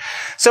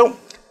 So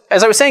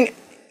as I was saying,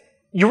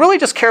 you really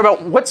just care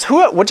about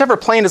whichever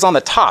plane is on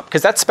the top,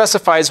 because that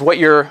specifies what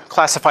your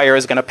classifier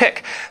is going to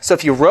pick. So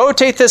if you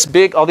rotate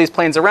all these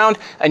planes around,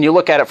 and you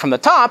look at it from the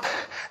top,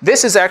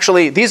 these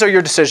are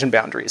your decision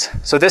boundaries.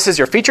 So this is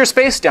your feature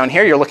space down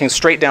here. You're looking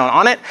straight down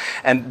on it.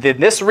 And in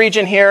this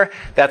region here,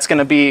 that's going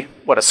to be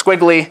a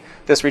squiggly.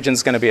 This region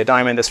is going to be a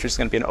diamond. This region is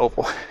going to be an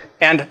oval.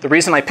 And the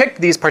reason I picked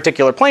these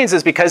particular planes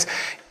is because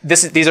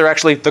these are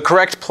actually the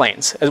correct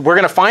planes. We're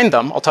going to find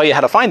them. I'll tell you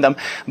how to find them.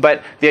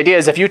 But the idea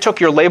is if you took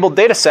your labeled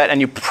data set and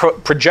you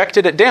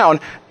projected it down,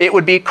 it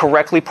would be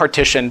correctly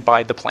partitioned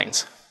by the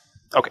planes.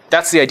 Okay,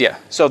 that's the idea.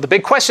 So the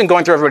big question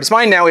going through everybody's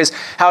mind now is,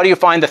 how do you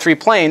find the three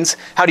planes?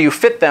 How do you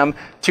fit them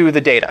to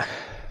the data?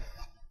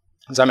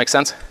 Does that make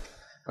sense?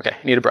 Okay,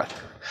 need a breath.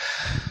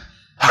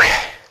 Okay.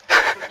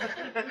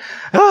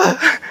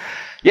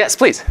 Yes,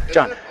 please,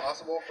 John. Is it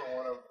possible for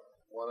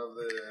one of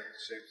the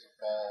shapes to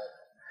fall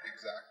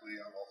exactly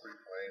on all three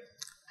planes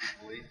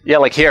equally? Yeah,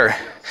 like here.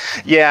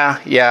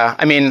 Yeah.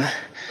 I mean,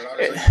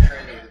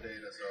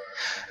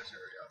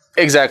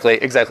 Exactly.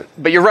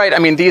 But you're right. I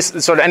mean,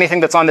 these sort of anything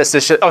that's on this.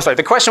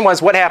 The question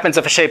was, what happens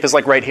if a shape is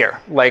like right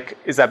here? Like,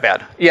 is that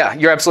bad? Yeah,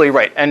 you're absolutely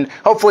right. And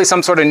hopefully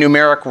some sort of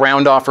numeric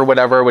round off or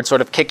whatever would sort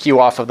of kick you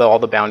off of all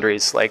the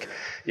boundaries. Like,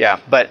 yeah,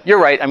 but you're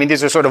right. I mean,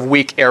 these are sort of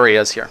weak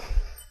areas here.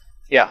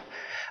 Yeah.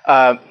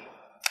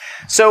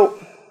 So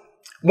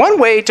one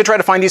way to try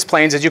to find these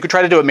planes is you could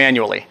try to do it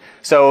manually.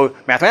 So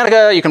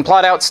Mathematica, you can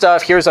plot out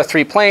stuff. Here's our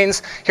three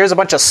planes. Here's a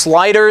bunch of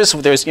sliders.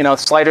 There's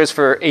sliders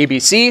for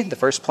ABC, the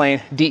first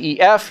plane,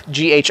 DEF,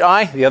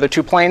 GHI, the other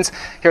two planes.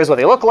 Here's what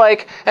they look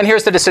like. And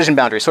here's the decision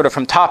boundary, sort of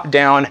from top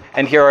down.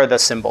 And here are the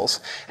symbols.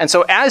 And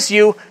so as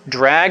you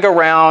drag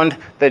around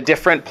the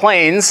different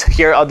planes,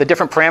 here are the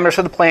different parameters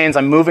for the planes.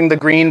 I'm moving the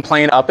green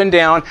plane up and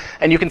down.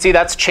 And you can see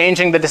that's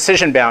changing the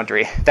decision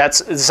boundary.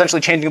 That's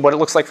essentially changing what it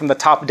looks like from the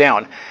top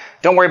down.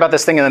 Don't worry about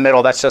this thing in the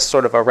middle. That's just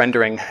sort of a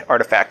rendering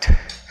artifact.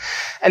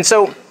 And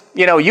so,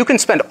 you can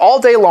spend all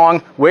day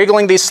long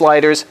wiggling these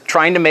sliders,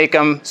 trying to make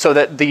them so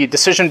that the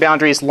decision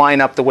boundaries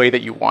line up the way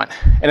that you want.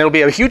 And it'll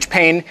be a huge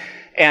pain,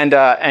 and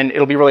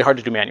it'll be really hard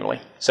to do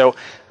manually. So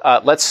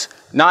let's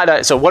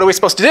not. So what are we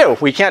supposed to do?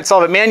 We can't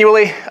solve it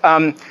manually.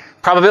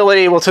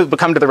 Probability will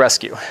come to the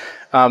rescue.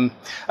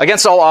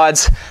 Against all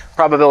odds,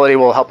 probability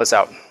will help us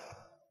out.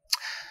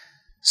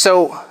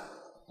 So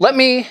let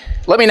me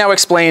now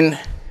explain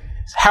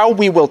how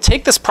we will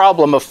take this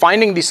problem of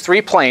finding these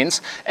three planes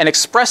and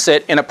express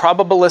it in a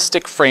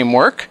probabilistic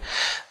framework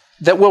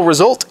that will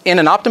result in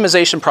an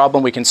optimization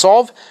problem we can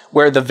solve,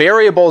 where the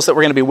variables that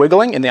we're going to be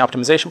wiggling in the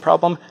optimization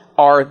problem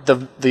are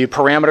the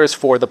parameters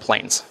for the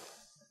planes.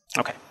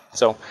 Okay,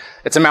 so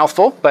it's a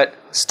mouthful, but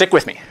stick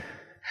with me.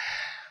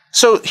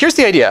 So here's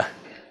the idea.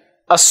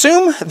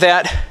 Assume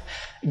that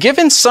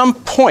given some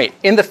point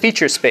in the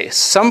feature space,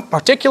 some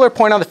particular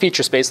point on the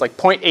feature space, like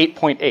 0.8,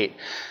 0.8,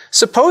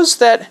 suppose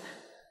that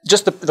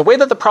just the way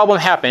that the problem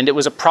happened, it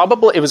was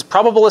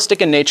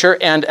probabilistic in nature,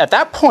 and at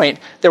that point,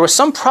 there was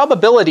some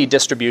probability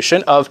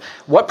distribution of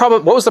what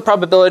was the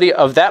probability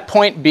of that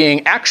point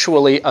being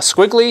actually a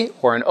squiggly,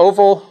 or an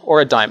oval, or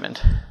a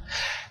diamond.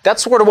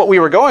 That's sort of what we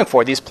were going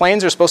for. These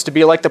planes are supposed to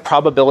be like the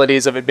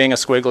probabilities of it being a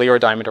squiggly, or a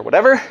diamond, or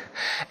whatever.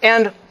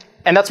 And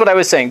that's what I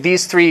was saying.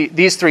 These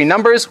three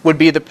numbers would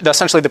be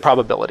essentially the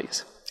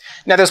probabilities.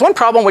 Now there's one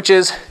problem, which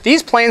is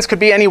these planes could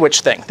be any which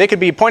thing. They could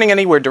be pointing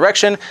anywhere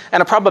direction,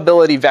 and a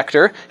probability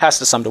vector has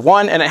to sum to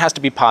 1, and it has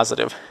to be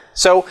positive.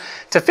 So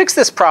to fix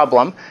this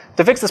problem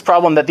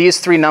that these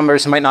three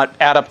numbers might not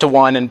add up to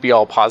 1 and be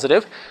all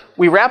positive,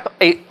 we wrap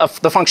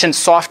the function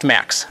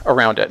softmax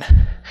around it.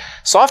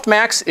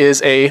 Softmax is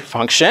a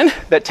function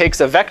that takes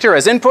a vector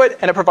as input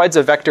and it provides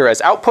a vector as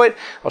output.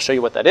 I'll show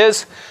you what that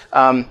is.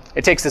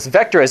 It takes this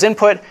vector as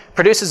input,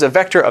 produces a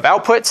vector of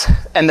outputs,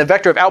 and the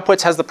vector of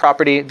outputs has the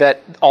property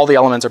that all the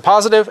elements are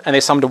positive and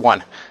they sum to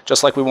 1,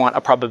 just like we want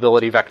a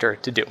probability vector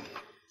to do.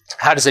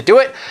 How does it do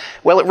it?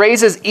 Well, it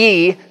raises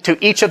e to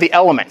each of the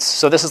elements.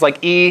 So this is like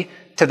e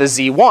to the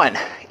z1,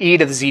 e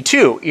to the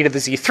z2, e to the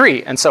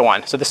z3, and so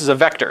on. So this is a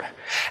vector.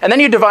 And then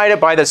you divide it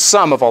by the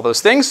sum of all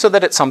those things so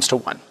that it sums to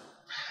 1.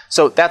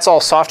 So that's all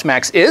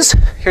softmax is.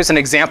 Here's an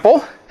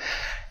example.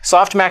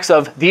 Softmax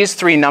of these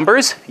three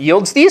numbers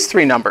yields these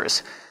three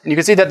numbers. And you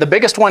can see that the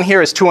biggest one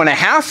here is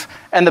 2.5,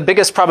 and the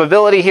biggest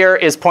probability here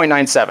is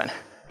 0.97.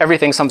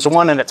 Everything sums to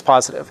 1 and it's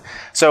positive.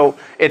 So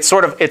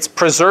it's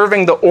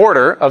preserving the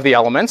order of the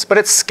elements, but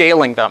it's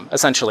scaling them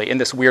essentially in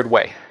this weird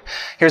way.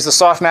 Here's the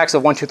softmax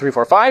of 1, 2, 3,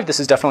 4, 5. This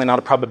is definitely not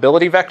a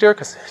probability vector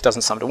because it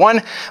doesn't sum to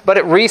 1, but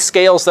it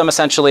rescales them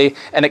essentially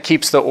and it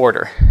keeps the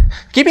order.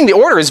 Keeping the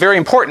order is very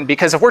important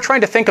because if we're trying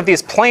to think of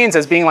these planes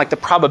as being like the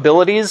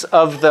probabilities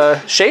of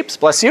the shapes,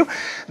 bless you,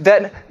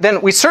 then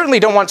we certainly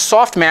don't want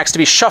softmax to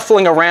be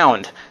shuffling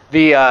around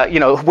the,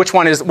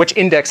 which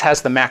index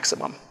has the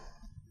maximum.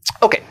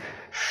 Okay.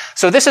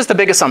 So this is the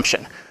big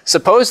assumption.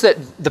 Suppose that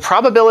the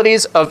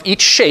probabilities of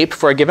each shape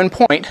for a given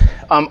point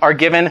are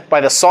given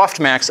by the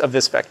softmax of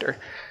this vector.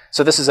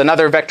 So this is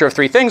another vector of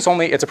three things,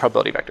 only it's a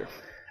probability vector.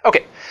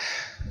 Okay,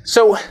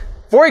 so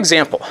for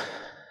example,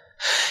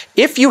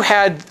 if you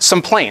had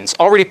some planes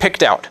already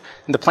picked out,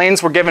 and the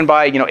planes were given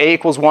by A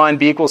equals 1,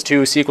 B equals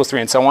 2, C equals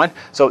 3, and so on.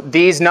 So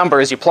these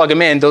numbers, you plug them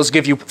in, those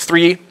give you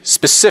three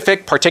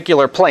specific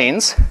particular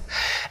planes.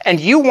 And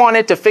you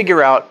wanted to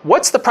figure out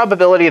what's the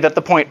probability that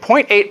the point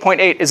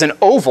 0.8 is an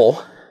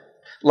oval.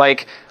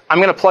 Like, I'm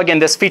going to plug in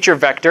this feature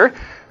vector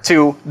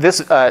to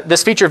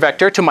this feature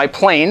vector to my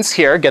planes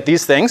here, get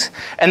these things,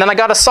 and then I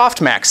got to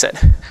softmax it.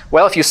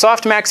 Well, if you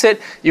softmax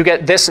it, you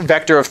get this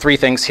vector of three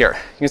things here.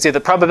 You can see the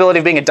probability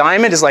of being a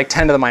diamond is like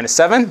 10 to the minus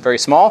 7, very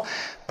small.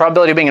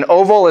 Probability of being an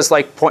oval is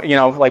like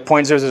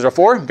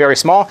 0.0004, very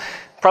small.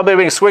 Probability of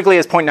being squiggly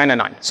is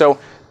 0.999.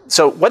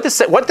 So what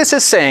this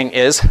is saying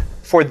is,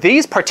 for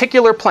these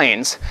particular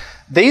planes,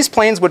 these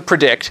planes would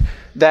predict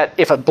that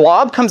if a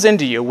blob comes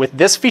into you with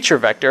this feature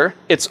vector,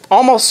 it's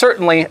almost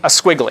certainly a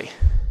squiggly.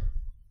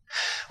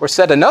 Or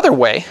said another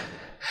way,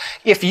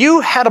 if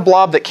you had a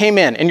blob that came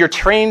in your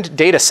trained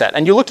data set,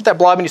 and you looked at that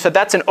blob and you said,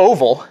 that's an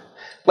oval,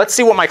 let's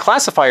see what my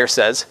classifier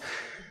says,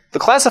 the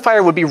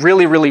classifier would be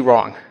really, really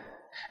wrong.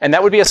 And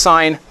that would be a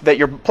sign that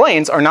your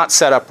planes are not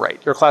set up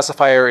right. Your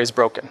classifier is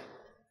broken.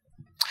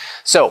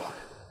 So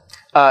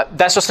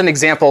that's just an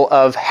example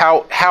of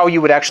how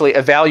you would actually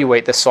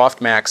evaluate the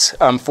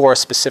softmax for a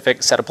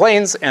specific set of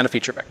planes and a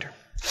feature vector.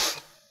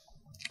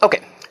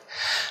 Okay,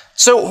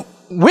 so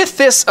with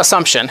this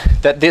assumption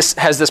that this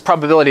has this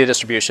probability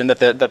distribution, that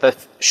the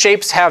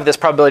shapes have this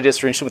probability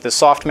distribution with this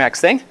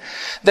softmax thing,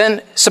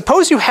 then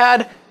suppose you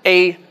had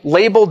a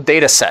labeled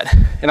data set.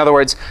 In other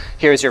words,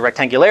 here's your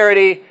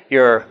rectangularity,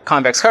 your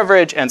convex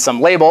coverage, and some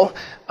label.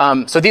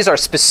 So these are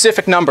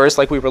specific numbers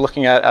like we were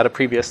looking at a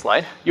previous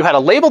slide. You had a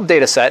labeled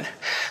data set.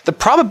 The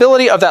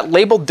probability of that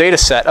labeled data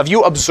set, of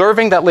you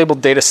observing that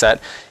labeled data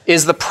set,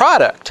 is the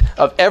product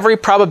of every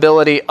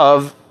probability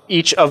of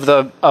each of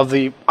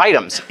the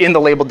items in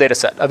the labeled data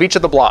set, of each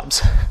of the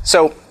blobs.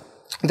 So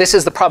this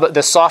is the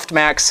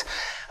softmax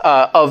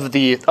of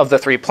the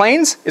three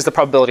planes is the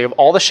probability of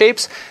all the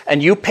shapes,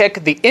 and you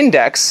pick the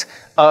index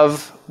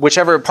of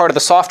whichever part of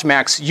the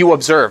softmax you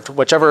observed,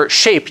 whichever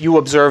shape you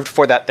observed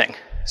for that thing.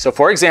 So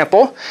for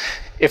example,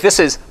 if this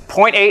is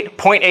 0.8,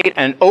 0.8,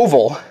 and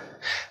oval,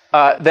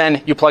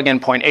 then you plug in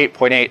 0.8,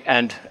 0.8,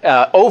 and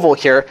oval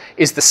here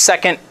is the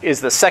second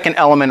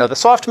element of the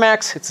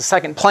softmax. It's the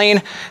second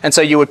plane, and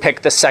so you would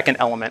pick the second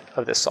element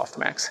of this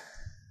softmax.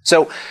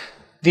 So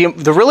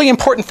the really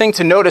important thing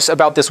to notice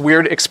about this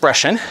weird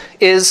expression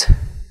is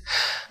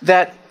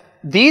that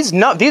these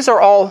are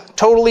all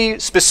totally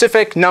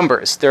specific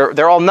numbers.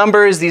 They're all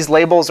numbers. These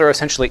labels are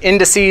essentially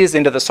indices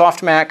into the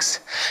softmax.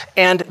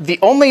 And the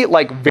only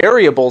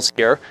variables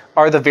here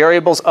are the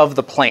variables of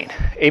the plane,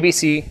 A, B,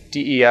 C,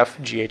 D, E, F,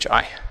 G, H,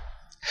 I.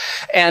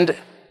 And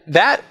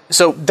that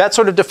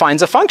sort of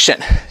defines a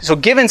function. So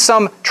given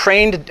some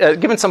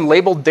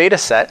labeled data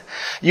set,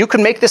 you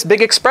can make this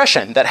big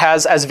expression that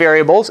has as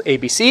variables A,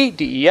 B, C,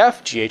 D, E,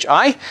 F, G, H,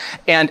 I,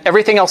 and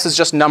everything else is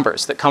just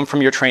numbers that come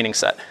from your training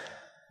set.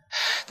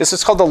 This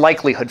is called the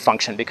likelihood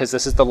function because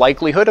this is the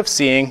likelihood of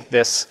seeing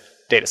this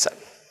data set.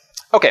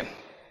 Okay,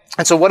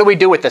 and so what do we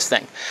do with this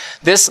thing?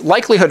 This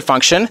likelihood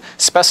function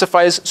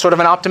specifies sort of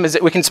an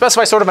we can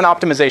specify sort of an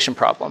optimization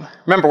problem.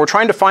 Remember, we're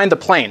trying to find the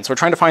planes. We're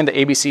trying to find the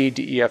A, B, C,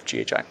 D, E, F, G,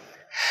 H, I.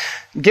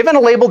 Given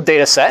a labeled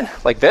data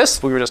set like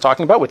this, we were just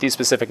talking about with these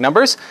specific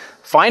numbers,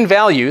 find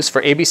values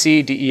for A, B,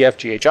 C, D, E, F,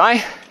 G, H,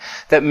 I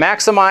that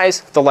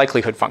maximize the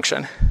likelihood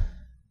function.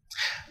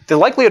 The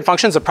likelihood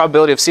function is the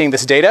probability of seeing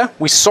this data.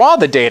 We saw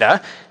the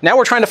data. Now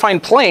we're trying to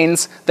find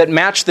planes that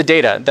match the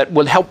data, that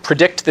will help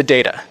predict the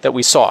data that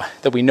we saw,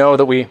 that we know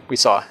that we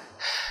saw.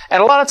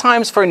 And a lot of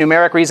times for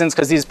numeric reasons,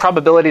 because these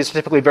probabilities are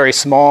typically very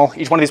small,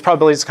 each one of these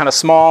probabilities is kind of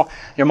small,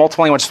 you're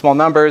multiplying with small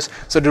numbers,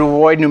 so to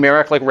avoid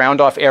numeric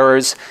round-off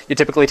errors, you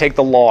typically take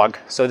the log.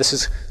 So this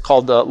is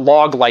called the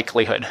log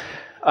likelihood.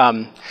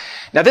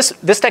 Now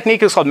this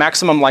technique is called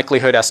maximum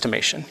likelihood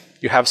estimation.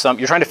 You're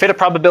trying to fit a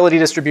probability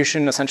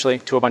distribution essentially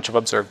to a bunch of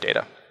observed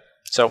data.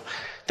 So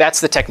that's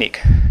the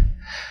technique.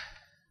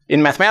 In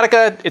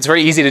Mathematica, it's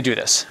very easy to do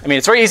this. I mean,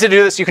 it's very easy to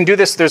do this. You can do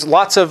this. There's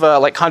lots of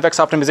like convex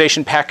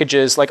optimization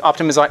packages, like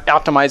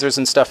optimizers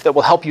and stuff that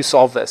will help you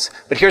solve this.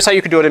 But here's how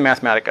you can do it in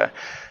Mathematica.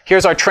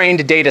 Here's our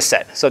trained data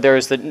set. So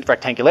there's the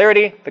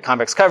rectangularity, the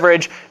convex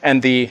coverage,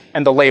 and the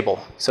label.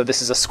 So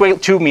this is a squiggle.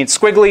 2 means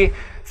squiggly.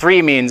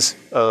 3 means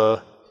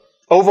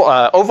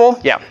oval.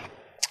 Yeah.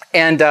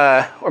 And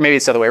or maybe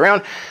it's the other way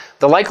around.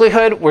 The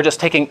likelihood, we're just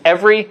taking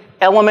every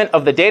element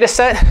of the data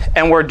set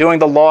and we're doing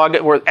the log,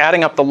 we're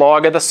adding up the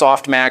log of the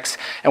softmax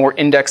and we're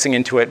indexing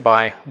into it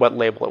by what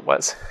label it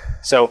was.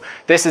 So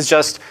this is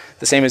just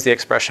the same as the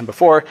expression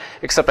before,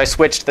 except I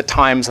switched the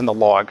times and the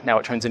log. Now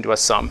it turns into a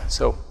sum.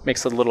 So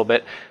makes it a little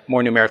bit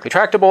more numerically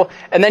tractable.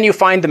 And then you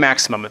find the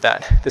maximum of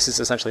that. This is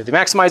essentially the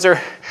maximizer.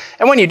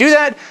 And when you do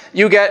that,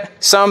 you get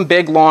some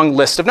big long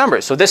list of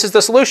numbers. So this is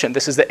the solution.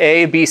 This is the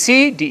A, B,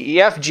 C, D,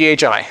 E, F, G,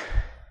 H, I.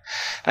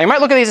 Now you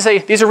might look at these and say,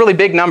 these are really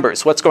big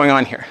numbers. What's going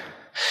on here?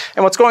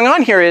 And what's going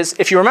on here is,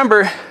 if you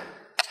remember,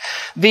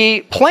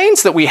 the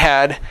planes that we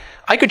had,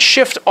 I could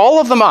shift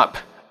all of them up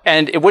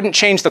and it wouldn't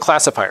change the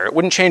classifier. It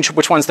wouldn't change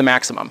which one's the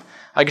maximum.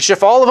 I could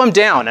shift all of them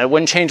down and it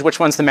wouldn't change which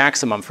one's the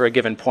maximum for a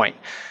given point.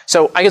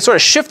 So I could sort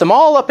of shift them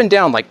all up and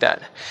down like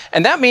that.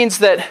 And that means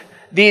that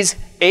these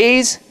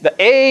A's, the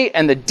A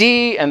and the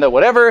D and the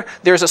whatever,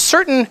 there's a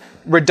certain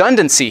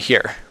redundancy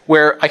here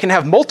where I can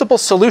have multiple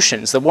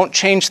solutions that won't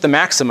change the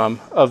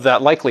maximum of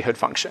that likelihood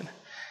function.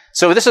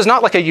 So this is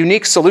not like a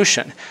unique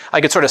solution.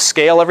 I could sort of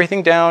scale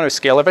everything down or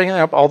scale everything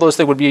up. All those,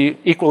 they would be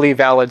equally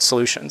valid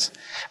solutions.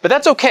 But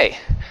that's okay.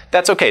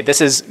 That's okay.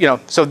 This is, you know,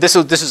 so this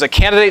is a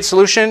candidate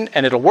solution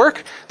and it'll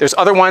work. There's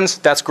other ones,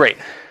 that's great.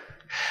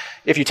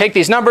 If you take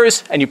these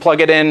numbers and you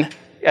plug it in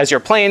as your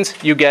planes,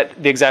 you get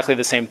exactly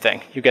the same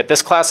thing. You get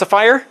this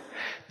classifier.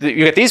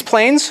 You get these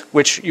planes,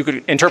 which you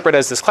could interpret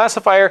as this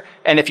classifier,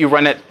 and if you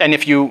run it, and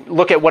if you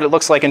look at what it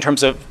looks like in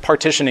terms of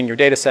partitioning your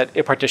data set,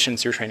 it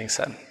partitions your training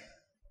set.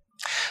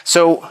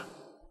 So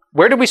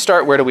where do we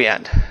start, where do we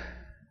end?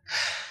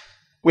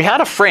 We had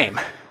a frame.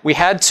 We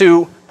had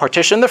to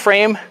partition the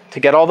frame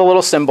to get all the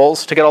little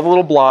symbols, to get all the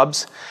little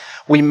blobs.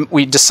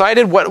 We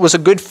decided what was a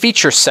good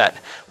feature set.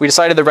 We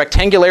decided the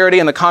rectangularity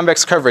and the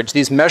convex coverage,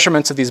 these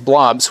measurements of these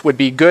blobs would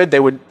be good. They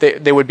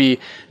would be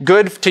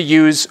good to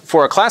use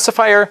for a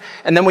classifier.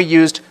 And then we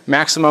used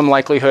maximum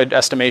likelihood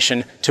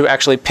estimation to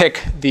actually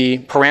pick the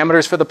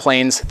parameters for the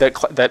planes that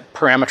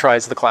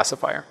parameterize the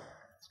classifier.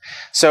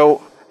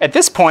 So at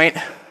this point,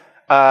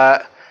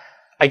 I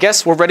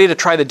guess we're ready to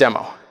try the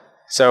demo.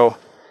 So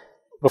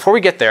before we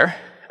get there,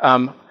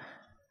 and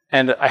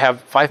I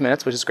have 5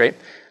 minutes, which is great.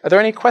 Are there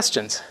any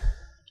questions?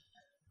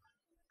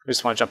 I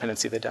just want to jump in and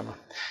see the demo.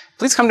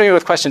 Please come to me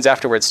with questions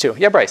afterwards, too.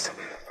 Yeah, Bryce?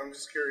 I'm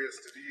just curious,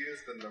 did you use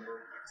the number of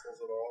pixels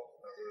at all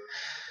as a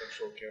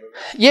potential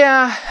candidate?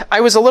 Yeah,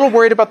 I was a little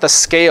worried about the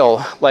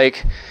scale.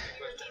 Like,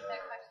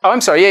 oh,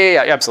 I'm sorry.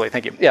 Yeah, absolutely.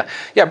 Thank you.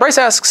 Yeah. Bryce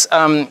asks,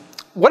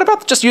 what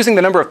about just using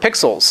the number of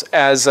pixels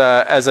as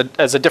a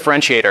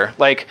differentiator?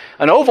 Like,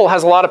 an oval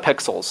has a lot of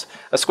pixels.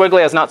 A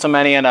squiggly has not so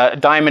many, and a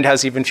diamond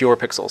has even fewer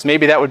pixels.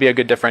 Maybe that would be a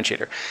good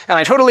differentiator. And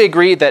I totally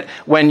agree that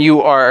when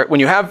you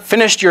have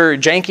finished your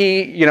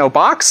janky,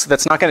 box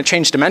that's not going to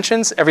change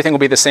dimensions, everything will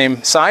be the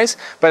same size.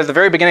 But at the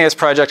very beginning of this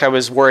project, I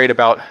was worried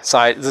about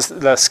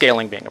the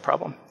scaling being a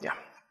problem. Yeah.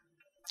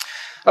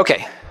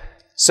 Okay.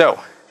 So,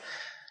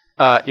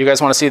 you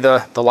guys want to see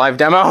the live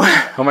demo?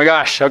 Oh my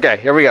gosh. Okay,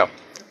 here we go.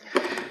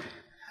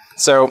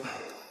 So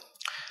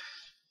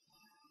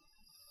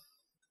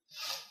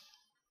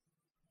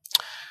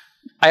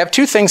I have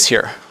two things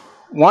here.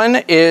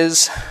 One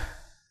is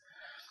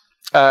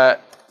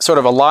sort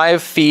of a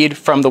live feed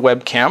from the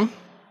webcam.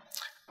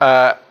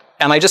 And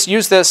I just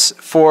use this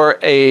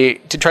to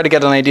try to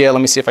get an idea.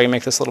 Let me see if I can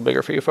make this a little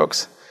bigger for you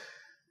folks.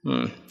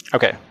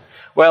 Okay.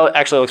 Well,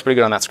 actually, it looks pretty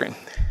good on that screen.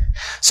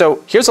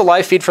 So here's a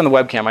live feed from the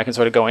webcam. I can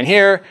sort of go in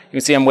here. You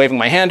can see I'm waving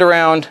my hand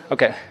around.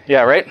 Okay.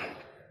 Yeah, right?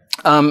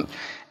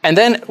 And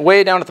then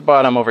way down at the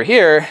bottom over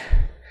here,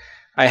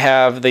 I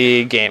have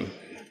the game.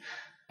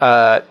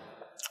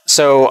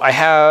 So I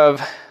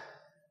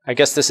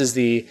guess this is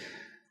the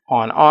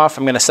on-off.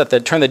 I'm going to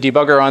turn the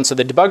debugger on. So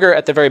the debugger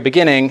at the very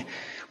beginning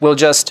will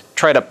just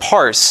try to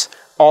parse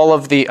all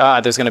of the,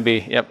 there's going to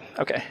be, yep,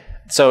 okay.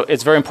 So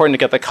it's very important to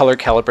get the color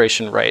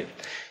calibration right.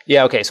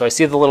 Yeah, okay, so I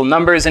see the little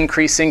numbers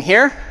increasing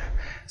here.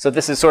 So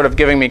this is sort of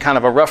giving me kind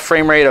of a rough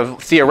frame rate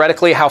of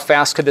theoretically how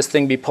fast could this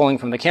thing be pulling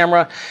from the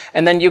camera.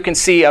 And then you can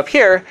see up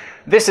here,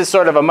 this is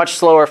sort of a much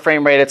slower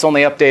frame rate. It's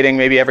only updating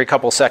maybe every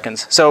couple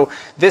seconds. So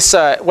this,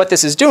 what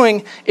this is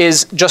doing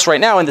is just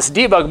right now in this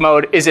debug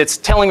mode is it's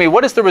telling me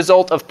what is the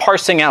result of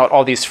parsing out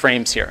all these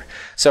frames here.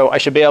 So I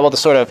should be able to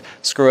sort of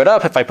screw it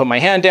up if I put my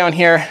hand down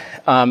here,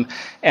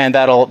 and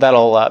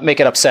that'll make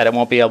it upset. It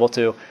won't be able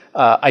to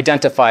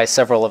identify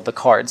several of the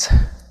cards.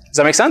 Does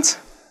that make sense?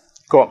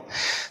 Cool.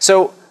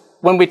 So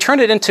when we turn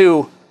it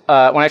into,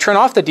 when I turn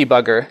off the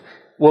debugger,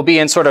 we'll be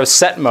in sort of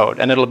set mode,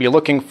 and it'll be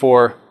looking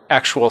for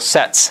actual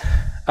sets.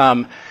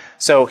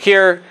 So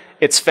here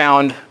it's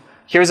found,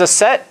 here's a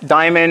set,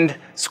 diamond,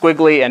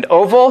 squiggly, and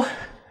oval.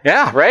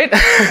 Yeah, right?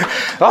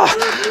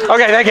 Oh,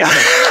 okay, thank you.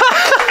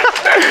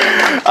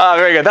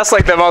 Very good. That's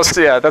like the most,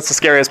 that's the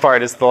scariest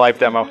part is the live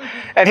demo.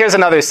 And here's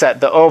another set,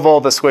 the oval,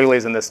 the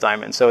squigglies, and this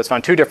diamond. So it's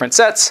found 2 different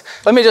sets.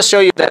 Let me just show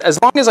you that as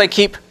long as I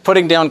keep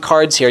putting down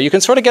cards here, you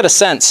can sort of get a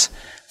sense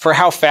for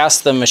how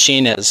fast the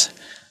machine is.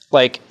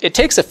 Like, it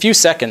takes a few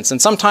seconds,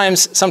 and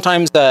sometimes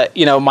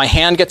my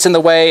hand gets in the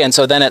way, and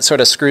so then it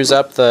sort of screws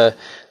up the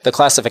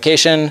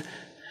classification.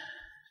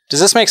 Does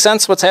this make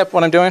sense, what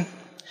I'm doing?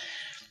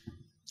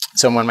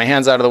 So when my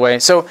hand's out of the way.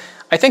 So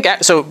I think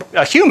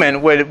a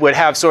human would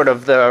have sort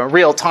of the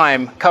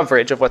real-time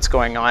coverage of what's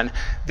going on.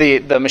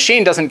 The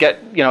machine doesn't get,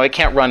 it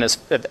can't run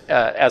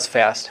as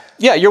fast.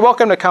 Yeah, you're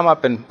welcome to come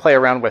up and play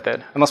around with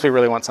it, unless we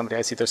really want somebody.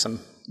 I see there's some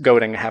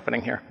goading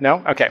happening here.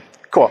 No? Okay,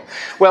 cool.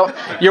 Well,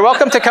 you're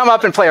welcome to come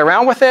up and play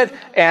around with it,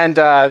 and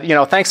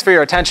thanks for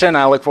your attention.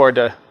 I look forward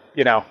to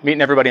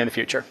meeting everybody in the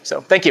future.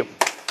 So thank you.